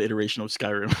some iteration of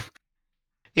Skyrim.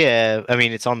 yeah, I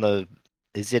mean, it's on the.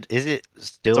 Is it It's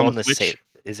still on on the the same? Switch.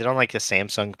 Is it on like the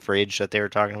Samsung fridge that they were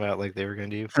talking about, like they were gonna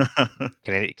do?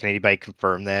 Can anybody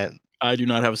confirm that? I do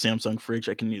not have a Samsung fridge.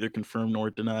 I can neither confirm nor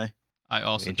deny. I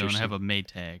also don't have Interesting. a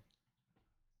Maytag.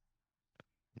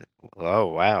 Oh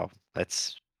wow,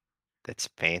 that's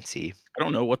fancy. I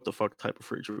don't know what the fuck type of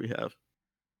fridge we have.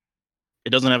 It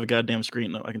doesn't have a goddamn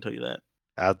screen though. I can tell you that.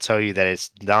 I'll tell you that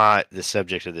it's not the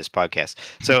subject of this podcast.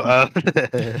 So,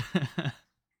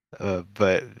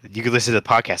 but you could listen to the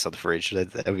podcast on the fridge.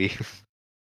 That'd be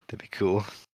that'd be cool.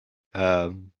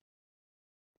 Um,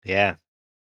 yeah.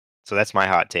 So that's my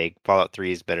hot take. Fallout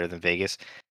 3 is better than Vegas,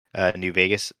 New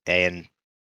Vegas, and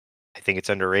I think it's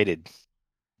underrated,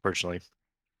 personally.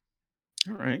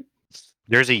 All right.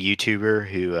 There's a YouTuber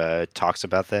who talks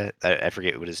about that. I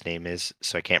forget what his name is,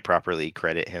 so I can't properly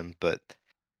credit him, but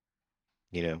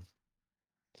you know,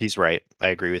 he's right. I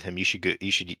agree with him. You should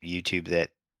you should YouTube that.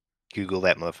 Google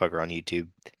that motherfucker on YouTube.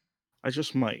 I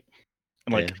just might.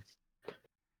 And Yeah.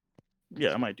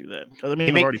 yeah, I might do that. 'Cause I mean, He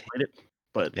I've make already played it,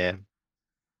 but yeah.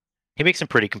 He makes some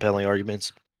pretty compelling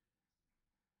arguments.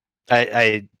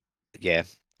 I yeah,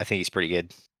 I think he's pretty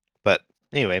good. But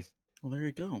anyway, well, there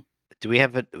you go. do we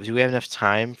have enough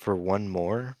time for one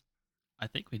more? I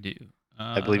think we do.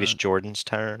 I believe it's Jordan's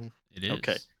turn. It is.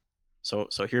 Okay. So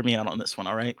hear me out on this one.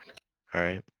 All right. All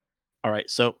right. All right.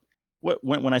 So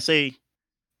when I say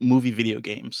movie video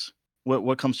games,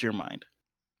 what comes to your mind?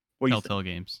 What do you think? Telltale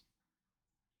Games.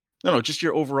 No, just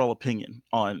your overall opinion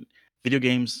on video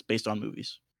games based on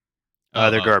movies.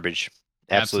 They're Oh, garbage.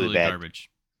 Absolutely bad. garbage.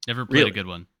 Never played Really? a good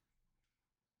one.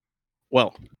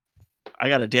 Well, I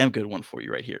got a damn good one for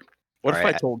you right here. What All if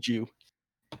I right. told you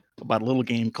about a little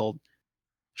game called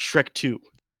Shrek 2,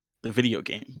 the video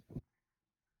game?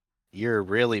 You're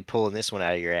really pulling this one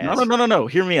out of your ass. No.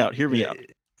 Hear me out. Hear me out.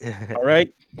 All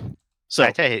right. So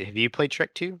I tell you, have you played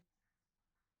Shrek 2?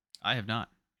 I have not.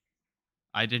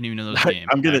 I didn't even know those games.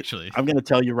 Actually, I'm gonna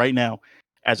tell you right now,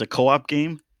 as a co-op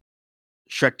game,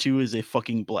 Shrek 2 is a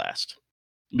fucking blast.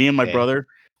 Me and my Okay. brother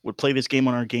would play this game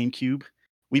on our GameCube.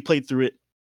 We played through it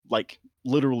like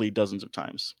literally dozens of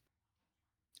times.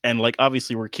 And like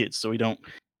obviously we're kids, so we don't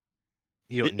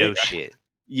You don't know shit.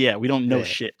 yeah, we don't know Yeah.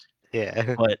 shit.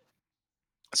 Yeah. But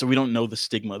so we don't know the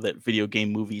stigma that video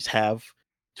game movies have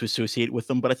to associate with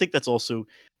them. But I think that's also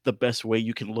the best way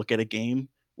you can look at a game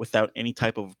without any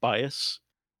type of bias.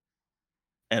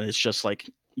 And it's just like,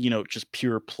 just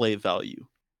pure play value.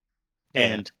 Yeah.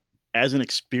 And as an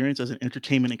experience, as an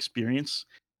entertainment experience,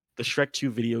 the Shrek 2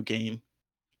 video game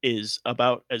is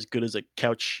about as good as a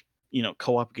couch,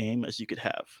 co-op game as you could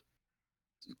have.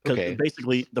 Because Okay.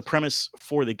 basically the premise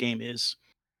for the game is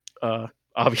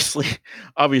obviously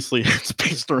it's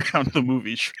based around the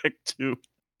movie Shrek 2.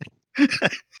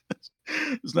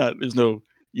 There's no,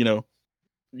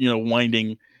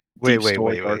 winding deep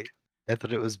story arc. I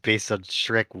thought it was based on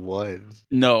Shrek 1.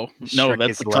 No, Shrek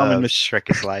that's is the common love, Shrek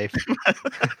is life.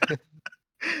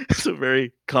 it's a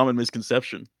very common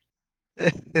misconception.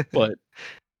 But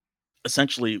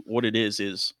essentially what it is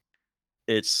it's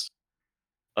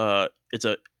it's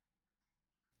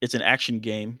an action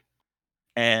game,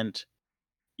 and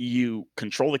you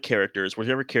control the characters,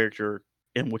 whichever character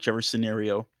in whichever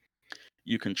scenario,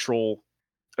 you control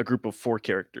a group of 4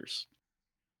 characters.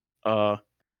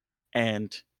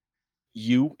 And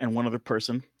you and one other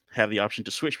person have the option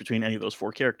to switch between any of those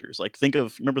 4 characters. Like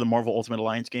remember the Marvel Ultimate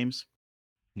Alliance games?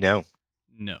 No,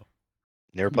 no.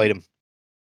 never played them.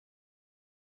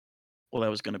 Well, that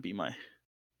was going to be my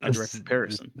direct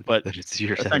comparison, but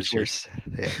essentially,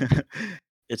 yeah.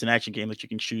 it's an action game that you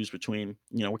can choose between,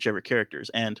 whichever characters,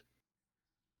 and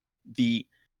it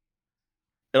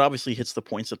obviously hits the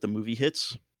points that the movie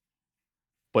hits,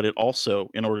 but it also,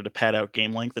 in order to pad out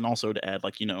game length and also to add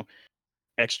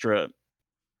extra,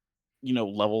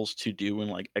 levels to do and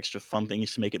like extra fun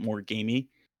things to make it more gamey,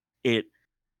 it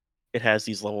has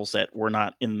these levels that were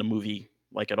not in the movie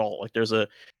like at all. Like there's a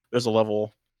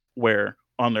level where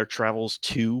on their travels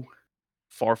to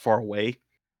far away,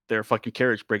 their fucking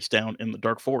carriage breaks down in the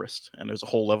dark forest, and there's a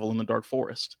whole level in the dark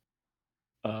forest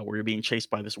where you're being chased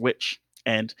by this witch,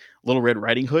 And Little Red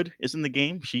Riding Hood is in the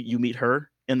game. You meet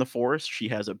her in the forest. She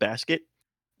has a basket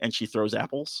and she throws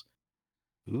apples.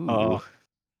 Ooh.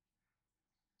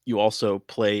 You also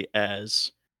play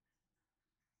as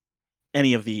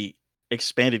any of the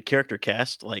expanded character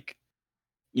cast, like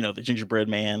the Gingerbread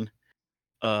Man,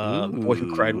 the Boy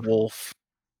Who Cried Ooh. Wolf.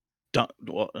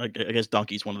 Well, I guess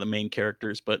Donkey's one of the main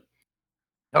characters, but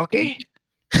Okay.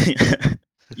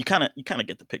 you kind of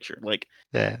get the picture. Like,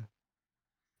 Yeah.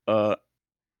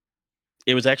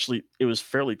 it was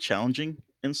fairly challenging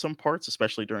in some parts,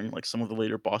 especially during like some of the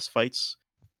later boss fights.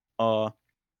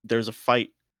 There's a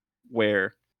fight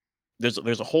where there's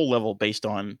a whole level based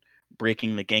on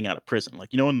breaking the gang out of prison.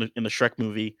 Like in the Shrek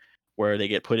movie where they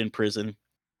get put in prison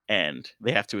and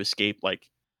they have to escape. Like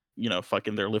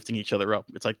fucking they're lifting each other up.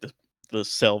 It's like the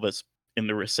cell that's in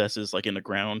the recesses, like in the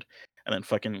ground, and then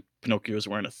fucking Pinocchio is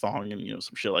wearing a thong and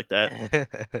some shit like that.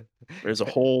 There's a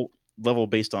whole level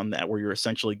based on that where you're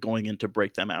essentially going in to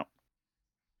break them out.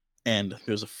 And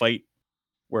there's a fight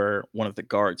where one of the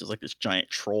guards is like this giant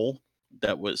troll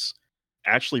that was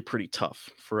actually pretty tough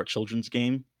for a children's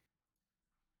game.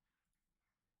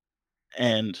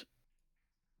 And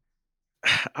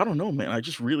I don't know, man. I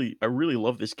really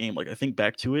love this game. Like I think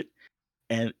back to it,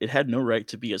 and it had no right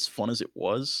to be as fun as it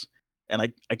was. And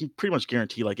I can pretty much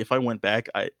guarantee, like if I went back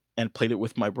and played it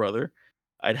with my brother,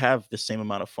 I'd have the same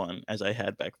amount of fun as I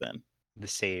had back then. The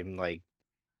same like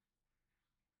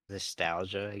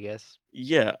nostalgia, I guess.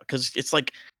 Yeah, because it's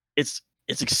like it's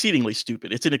exceedingly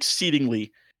stupid. It's an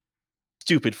exceedingly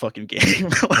stupid fucking game.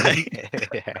 Like,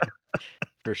 Yeah,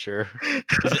 for sure.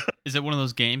 Is it one of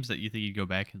those games that you think you'd go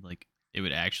back and like it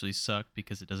would actually suck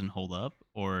because it doesn't hold up,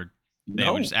 or that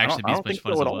it would no, just actually be I as don't much think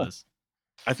fun so as at it all. was?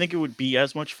 I think it would be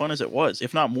as much fun as it was,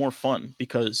 if not more fun,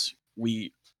 because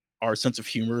our sense of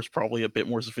humor is probably a bit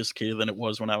more sophisticated than it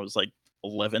was when I was like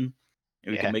 11,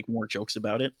 and we Yeah. can make more jokes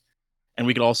about it, and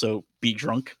we could also be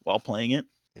drunk while playing it.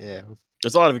 Yeah.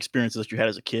 There's a lot of experiences that you had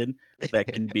as a kid that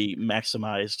can be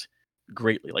maximized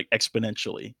greatly, like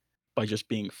exponentially, by just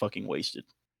being fucking wasted.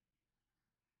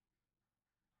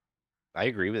 I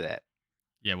agree with that.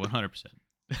 Yeah, 100%.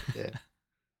 Yeah.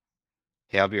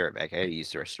 Hey, I'll be right back. I gotta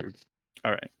use the restroom.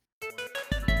 All right. I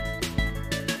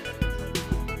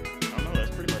don't know.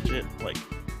 That's pretty much it. Like,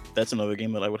 that's another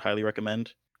game that I would highly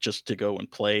recommend just to go and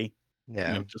play.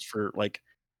 Yeah. Just for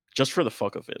the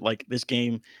fuck of it. Like, this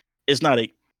game is not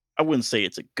I wouldn't say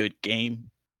it's a good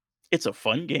game. It's a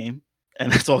fun game,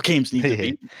 and that's all games need to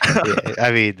be. Yeah.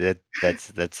 I mean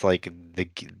that's like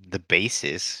the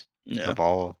basis Yeah. of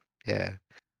all. Yeah.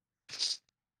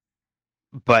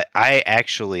 But I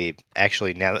actually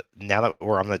now that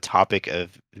we're on the topic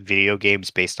of video games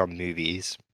based on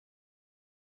movies,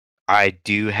 I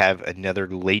do have another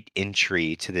late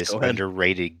entry to this Go ahead.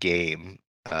 underrated game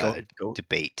Go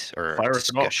debate or fire it off.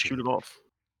 discussion. Shoot it off.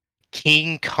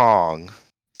 King Kong.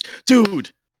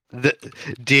 Dude.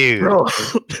 Dude. Bro.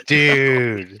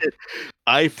 Dude.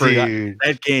 I forgot Dude.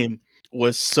 that game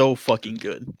was so fucking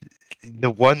good.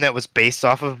 The one that was based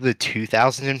off of the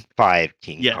 2005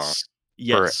 King Kong.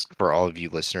 Yes. For all of you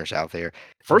listeners out there.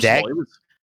 First of all,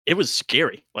 it was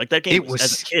scary. Like that game was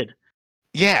as a kid.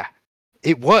 Yeah,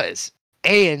 it was.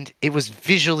 And it was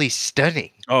visually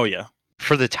stunning. Oh yeah.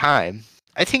 For the time.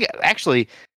 I think actually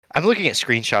I'm looking at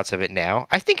screenshots of it now.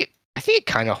 I think it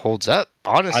kind of holds up,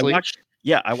 honestly.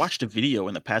 I watched a video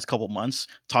in the past couple months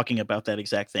talking about that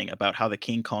exact thing, about how the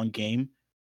King Kong game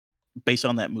based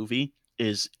on that movie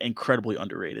is incredibly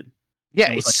underrated.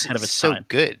 Yeah, it's so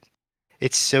good.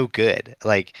 It's so good.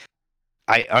 Like,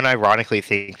 I unironically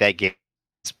think that game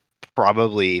is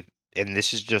probably, and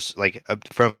this is just like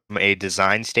from a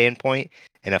design standpoint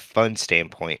and a fun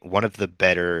standpoint, one of the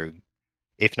better,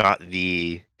 if not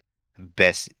the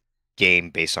best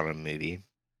game based on a movie.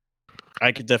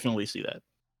 I could definitely see that.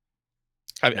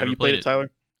 Have you played it, Tyler?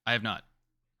 I have not.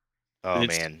 Oh,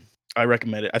 man. I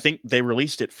recommend it. I think they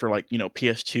released it for like,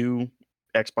 PS2,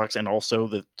 Xbox, and also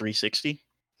the 360.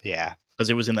 Yeah. Because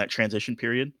it was in that transition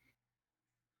period.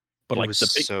 But it was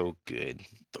so good.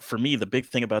 For me, the big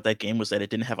thing about that game was that it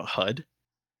didn't have a HUD,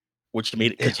 which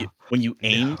made it, because when you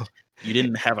aimed, you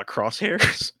didn't have a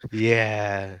crosshairs.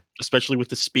 Yeah. Especially with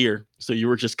the spear. So you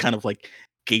were just kind of like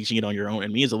gauging it on your own.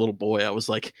 And me as a little boy, I was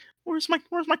like, where's my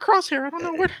crosshair? I don't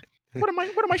know what am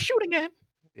I shooting at?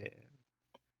 Yeah.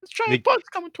 This giant bug's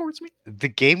coming towards me. The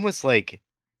game was like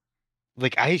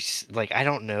I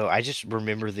don't know. I just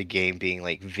remember the game being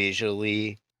like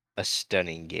visually a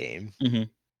stunning game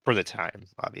for the time,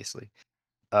 obviously.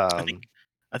 I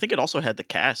think it also had the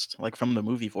cast, like from the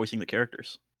movie, voicing the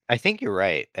characters. I think you're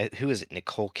right. Who is it?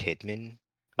 Nicole Kidman?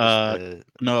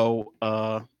 No.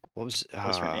 What was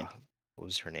her name? What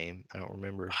was her name? I don't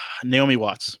remember. Naomi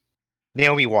Watts.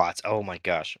 Naomi Watts. Oh my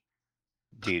gosh,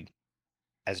 dude.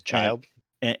 As a child,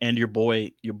 And your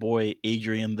boy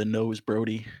Adrian the Nose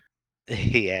Brody.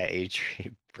 yeah,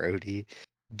 Adrian Brody,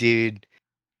 dude.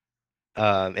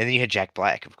 And then you had Jack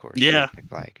Black, of course. Yeah. Jack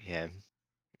Black. Yeah.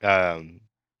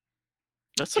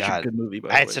 That's such a God, good movie, by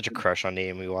I the had way. such a crush on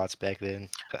Naomi Watts back then.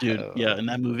 Dude, yeah, in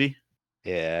that movie.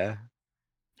 Yeah.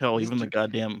 Hell, even the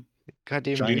goddamn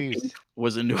Goddamn giant news. ape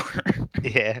was into her.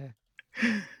 Yeah.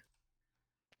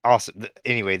 Awesome.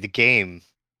 Anyway, the game,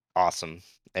 awesome.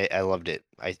 I loved it.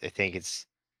 I think it's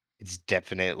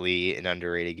definitely an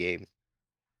underrated game,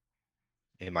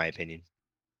 in my opinion.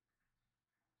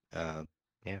 Yeah.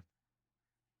 Well,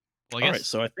 I All guess. right,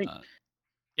 so I think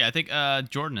I think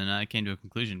Jordan and I came to a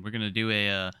conclusion. We're gonna do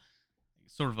a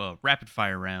sort of a rapid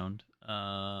fire round.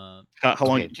 how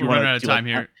long okay, do you We're running want out of to time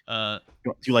here.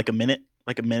 do like a minute?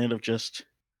 Like a minute of just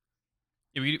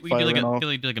Yeah, we can do like firing off?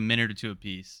 a minute or two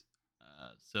apiece.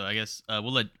 So I guess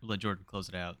we'll let Jordan close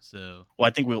it out. So Well, I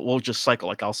think we'll just cycle.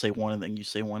 Like I'll say one and then you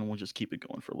say one and we'll just keep it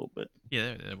going for a little bit.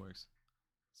 yeah, that works.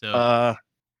 So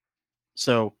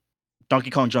So Donkey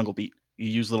Kong Jungle Beat. You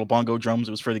use little bongo drums.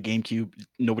 It was for the GameCube.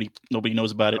 Nobody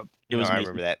knows about it. It was I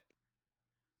amazing. remember that.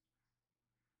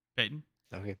 Peyton.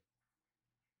 Okay.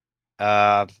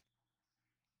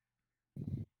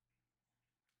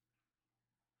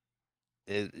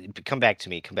 Come back to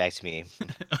me.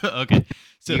 Okay.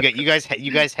 So you guys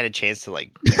had a chance to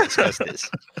like discuss this.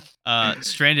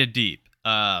 Stranded Deep.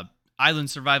 Island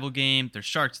survival game. There's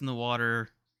sharks in the water.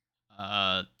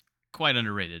 Quite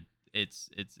underrated. It's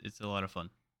a lot of fun.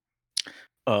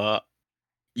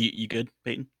 You good,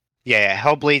 Peyton? Yeah,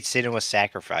 Hellblade: Senua's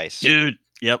Sacrifice. Dude.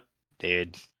 Yep.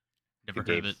 Dude. Never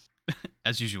Good heard of it.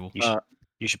 As usual.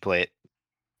 You should play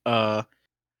it.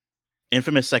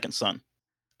 Infamous Second Son.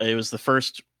 It was the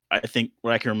first, I think,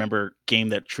 what I can remember, game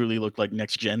that truly looked like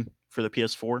next gen for the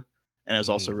PS4, and it was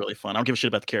also really fun. I don't give a shit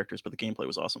about the characters, but the gameplay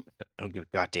was awesome. I don't give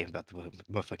a goddamn about the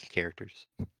motherfucking characters.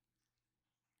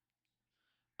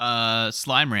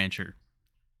 Slime Rancher.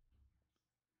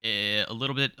 A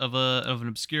little bit of an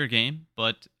obscure game,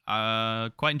 but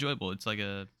quite enjoyable. It's like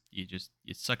you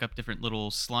suck up different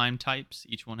little slime types.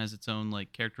 Each one has its own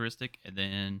like characteristic, and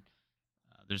then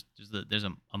there's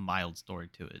a mild story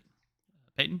to it.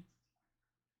 Peyton?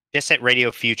 Jet Set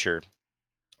Radio Future.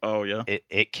 Oh yeah.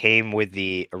 It came with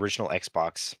the original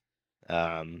Xbox,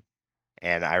 and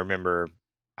I remember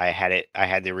I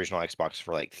had the original Xbox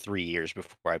for like 3 years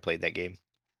before I played that game,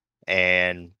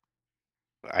 and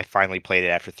I finally played it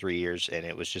after 3 years, and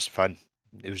it was just fun.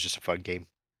 It was just a fun game.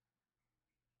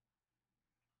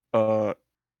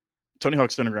 Tony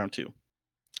Hawk's Underground 2.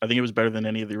 I think it was better than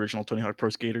any of the original Tony Hawk Pro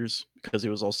Skaters because it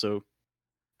was also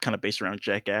kind of based around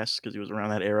Jackass because it was around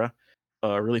that era.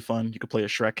 Really fun. You could play a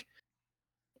Shrek.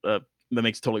 That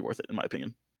makes it totally worth it in my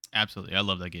opinion. Absolutely, I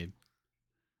love that game.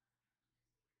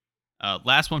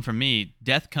 Last one from me,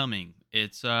 Death Coming.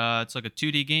 It's like a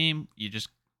 2D game. You just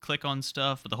click on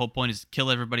stuff, but the whole point is to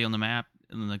kill everybody on the map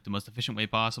in like the most efficient way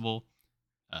possible.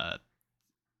 That's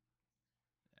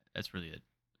really it.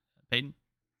 Peyton?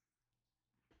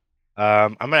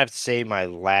 I'm gonna have to say my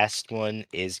last one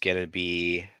is gonna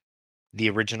be the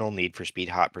original Need for Speed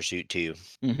Hot Pursuit 2.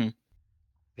 Mm-hmm.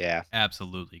 Yeah.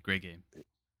 Absolutely. Great game.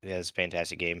 Yeah, it's a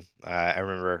fantastic game. I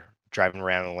remember driving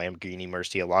around in a Lamborghini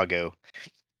Murcielago.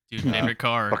 Dude, favorite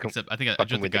car. fucking- Except I think I Fucking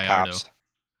drove the with the Gallardo.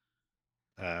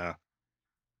 cops.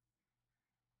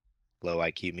 Low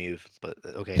IQ move, but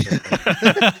okay.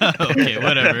 Okay,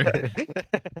 whatever.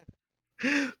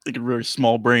 Thinking very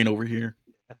small brain over here.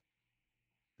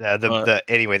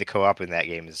 Anyway, the co-op in that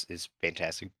game is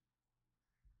fantastic.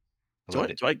 Do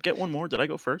I get one more? Did I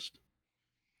go first?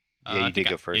 Yeah, you did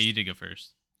go first. Yeah, you did go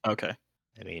first. Okay.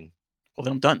 I mean, well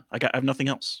then I'm done. I have nothing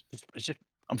else. Just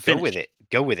I'm go finished. with it.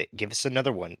 Go with it. Give us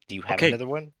another one. Do you have another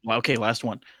one? Well, okay, last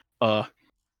one.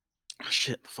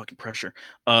 Shit, the fucking pressure.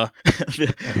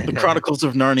 The Chronicles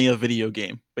of Narnia video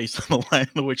game based on The Lion,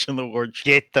 the Witch, and the Wardrobe.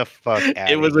 Get the fuck out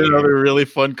It was another really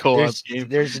fun co-op game.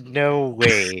 There's no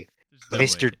way No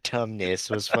Mr. way.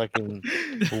 Tumnus was fucking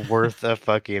worth a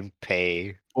fucking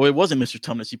pay. Well, it wasn't Mr.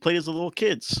 Tumnus. You played as the little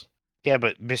kids. Yeah,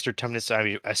 but Mr. Tumnus,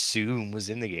 I assume, was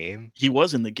in the game. He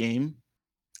was in the game.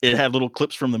 It had little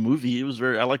clips from the movie. It was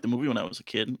I liked the movie when I was a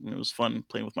kid. It was fun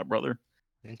playing with my brother.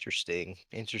 Interesting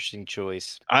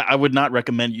choice. I would not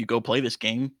recommend you go play this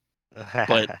game,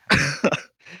 but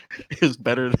it was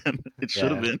better than it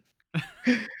should have been.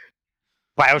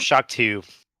 BioShock 2.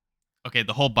 Okay,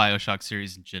 the whole BioShock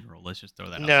series in general. Let's just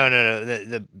throw that out No.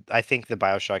 there. I think the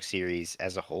BioShock series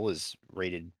as a whole is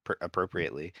rated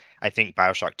appropriately. I think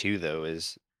BioShock 2 though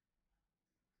is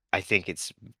I think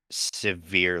it's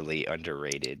severely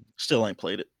underrated. Still ain't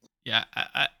played it. Yeah,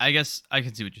 I guess I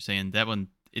can see what you're saying. That one,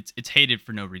 it's hated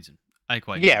for no reason. I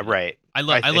quite Yeah, get it. right. I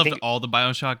I loved think all the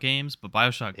Bioshock games, but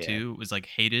Bioshock Yeah. 2 was like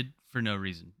hated for no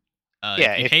reason.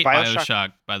 Yeah, if you if hate BioShock-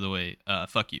 Bioshock, by the way,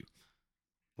 fuck you.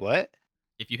 what?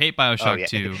 If you hate Oh Bioshock yeah,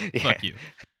 2, yeah, fuck you.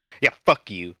 yeah. Fuck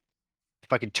you.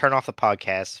 Fucking turn off the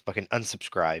podcast. Fucking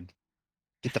unsubscribe.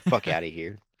 Get the fuck out of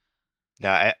here.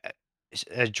 Now,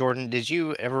 Jordan, did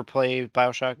you ever play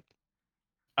Bioshock?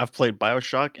 I've played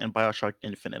Bioshock and Bioshock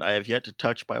Infinite. I have yet to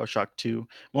touch Bioshock 2,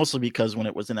 mostly because when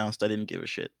it was announced, I didn't give a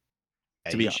shit.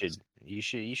 Yeah, To be you honest. you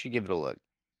should give it a look.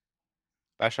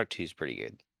 Bioshock 2 is pretty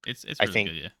good. It's I really think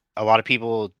good, yeah. a lot of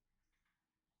people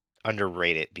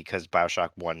underrate it because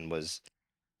Bioshock 1 was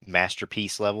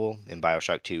masterpiece level and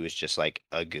Bioshock 2 is just like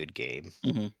a good game.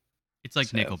 hmm It's like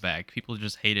So, Nickelback. People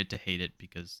just hate it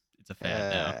because it's a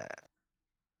fad now.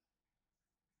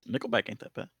 Nickelback ain't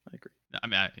that bad. I agree. I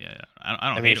mean, I don't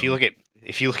I mean, hate if you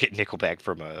them. look at Nickelback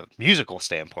from a musical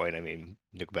standpoint, I mean,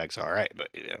 Nickelback's all right, but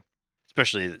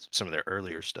especially some of their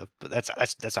earlier stuff. But that's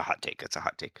a hot take. That's a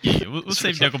hot take. Yeah, we'll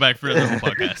save Nickelback for the whole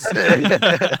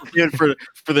podcast. Good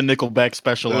for the Nickelback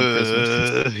special on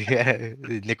Christmas. Yeah,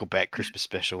 the Nickelback Christmas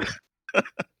special.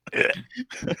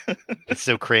 It's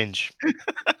so cringe.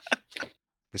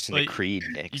 Listen to Wait, Creed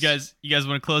next. You guys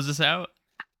want to close this out?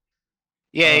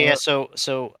 Yeah.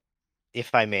 So,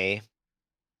 if I may,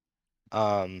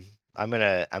 I'm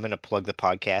gonna plug the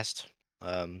podcast.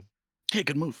 Hey,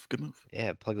 good move. Good move.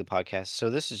 Yeah, plug the podcast. So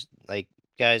this is like,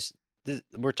 guys,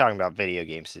 we're talking about video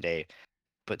games today,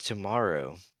 but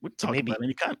tomorrow We talk maybe- about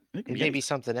any kind. It can it be may be anything.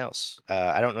 something else.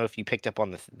 I don't know if you picked up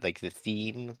on the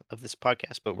theme of this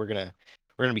podcast, but we're gonna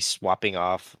be swapping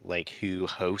off like who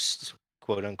hosts,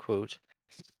 quote unquote,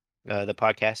 the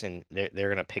podcast, and they're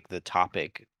gonna pick the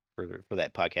topic for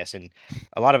that podcast. And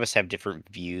a lot of us have different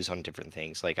views on different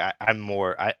things. Like I'm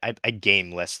more I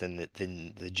game less than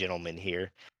the gentleman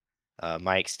here.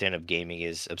 My extent of gaming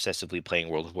is obsessively playing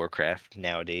World of Warcraft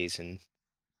nowadays, and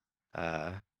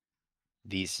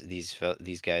these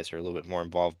guys are a little bit more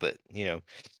involved. But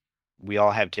we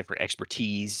all have different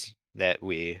expertise that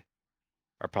we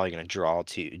are probably going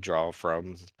to draw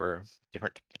from for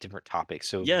different topics.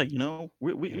 So Yeah,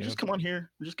 we You just come on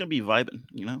here. We're just gonna be vibing.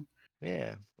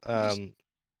 yeah, Just-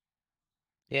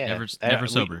 yeah, Never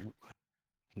sober.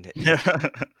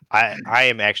 I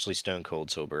am actually stone cold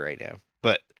sober right now,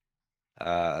 but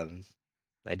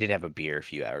I did have a beer a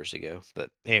few hours ago. But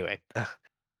anyway,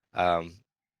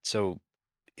 so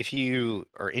if you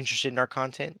are interested in our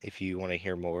content, if you want to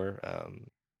hear more,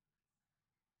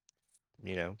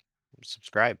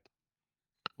 subscribe.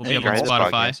 We'll be Hey, up on guys,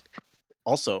 Spotify. podcast.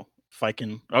 Also, if I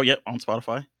can. Oh yeah, on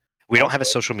Spotify. We don't have a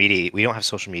Also- social media. We don't have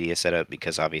social media set up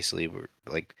because obviously we're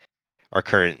like our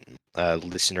current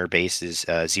listener base is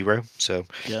 0. So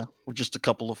Yeah, we're just a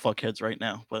couple of fuckheads right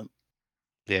now, but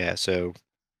yeah. So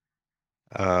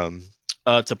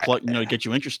to plug, get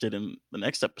you interested in the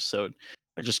next episode,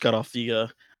 I just got off the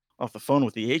phone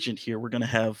with the agent here. We're gonna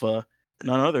have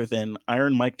none other than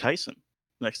Iron Mike Tyson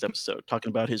next episode, talking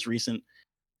about his recent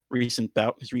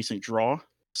bout, his recent draw.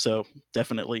 So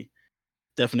definitely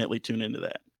tune into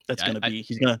that. That's Yeah, gonna be.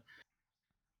 He's gonna.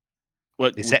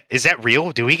 What is that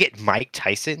real? Do we get Mike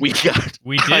Tyson? we got?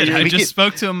 We did. I We just get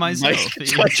spoke to him myself. He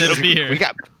said he'll be here.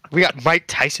 we got Mike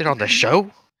Tyson on the show.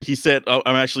 He said, "Oh,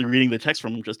 I'm actually reading the text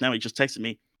from him just now. He just texted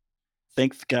me.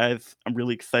 Thanks, guys. I'm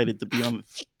really excited to be on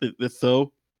the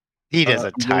show. He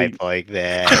doesn't I'm really- type like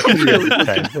that. I'm really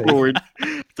looking forward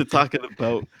to talking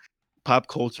about pop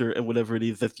culture and whatever it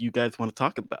is that you guys want to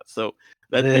talk about." So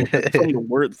that's from the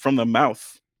word from the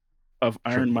mouth of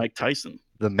Iron Mike Tyson.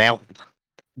 The mouth.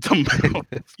 The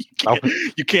mouth.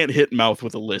 You can't hit mouth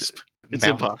with a lisp. It's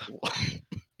Mouth. impossible.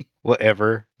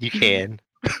 Whatever you can.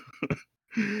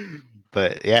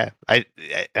 But yeah, I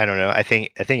don't know. I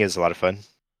think it's a lot of fun.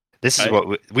 This is what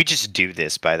we just do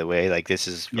this, by the way. Like this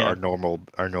is Yeah. our normal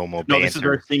No, banter. this is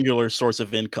our singular source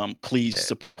of income. Please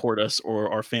support us,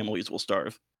 or our families will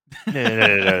starve.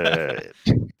 No.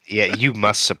 Yeah, you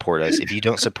must support us. If you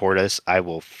don't support us, I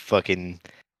will fucking.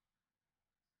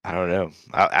 I don't know.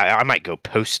 I might go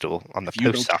postal on the If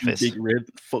you post don't office. Big Red,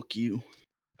 fuck you.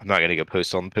 I'm not gonna go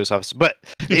postal on the post office, but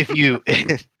if you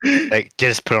like,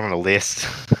 just put on a list.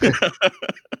 I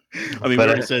mean, we But,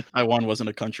 already said Taiwan wasn't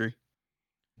a country.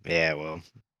 Yeah, well,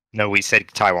 no, we said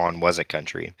Taiwan was a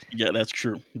country, Yeah, that's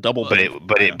true. Double, but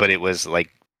down. it was like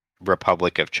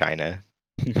Republic of China.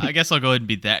 I guess I'll go ahead and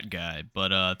be that guy.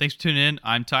 But thanks for tuning in.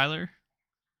 I'm Tyler.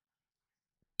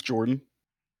 Jordan.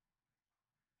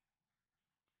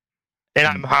 And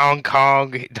I'm Hong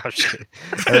Kong. No, I'm just kidding.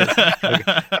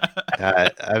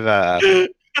 I've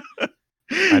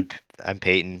I'm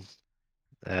Peyton.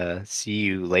 See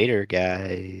you later,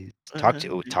 guys. Talk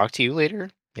to you later.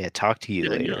 Yeah, talk to you Yeah,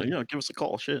 later. give us a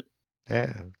call. Shit.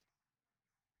 Yeah.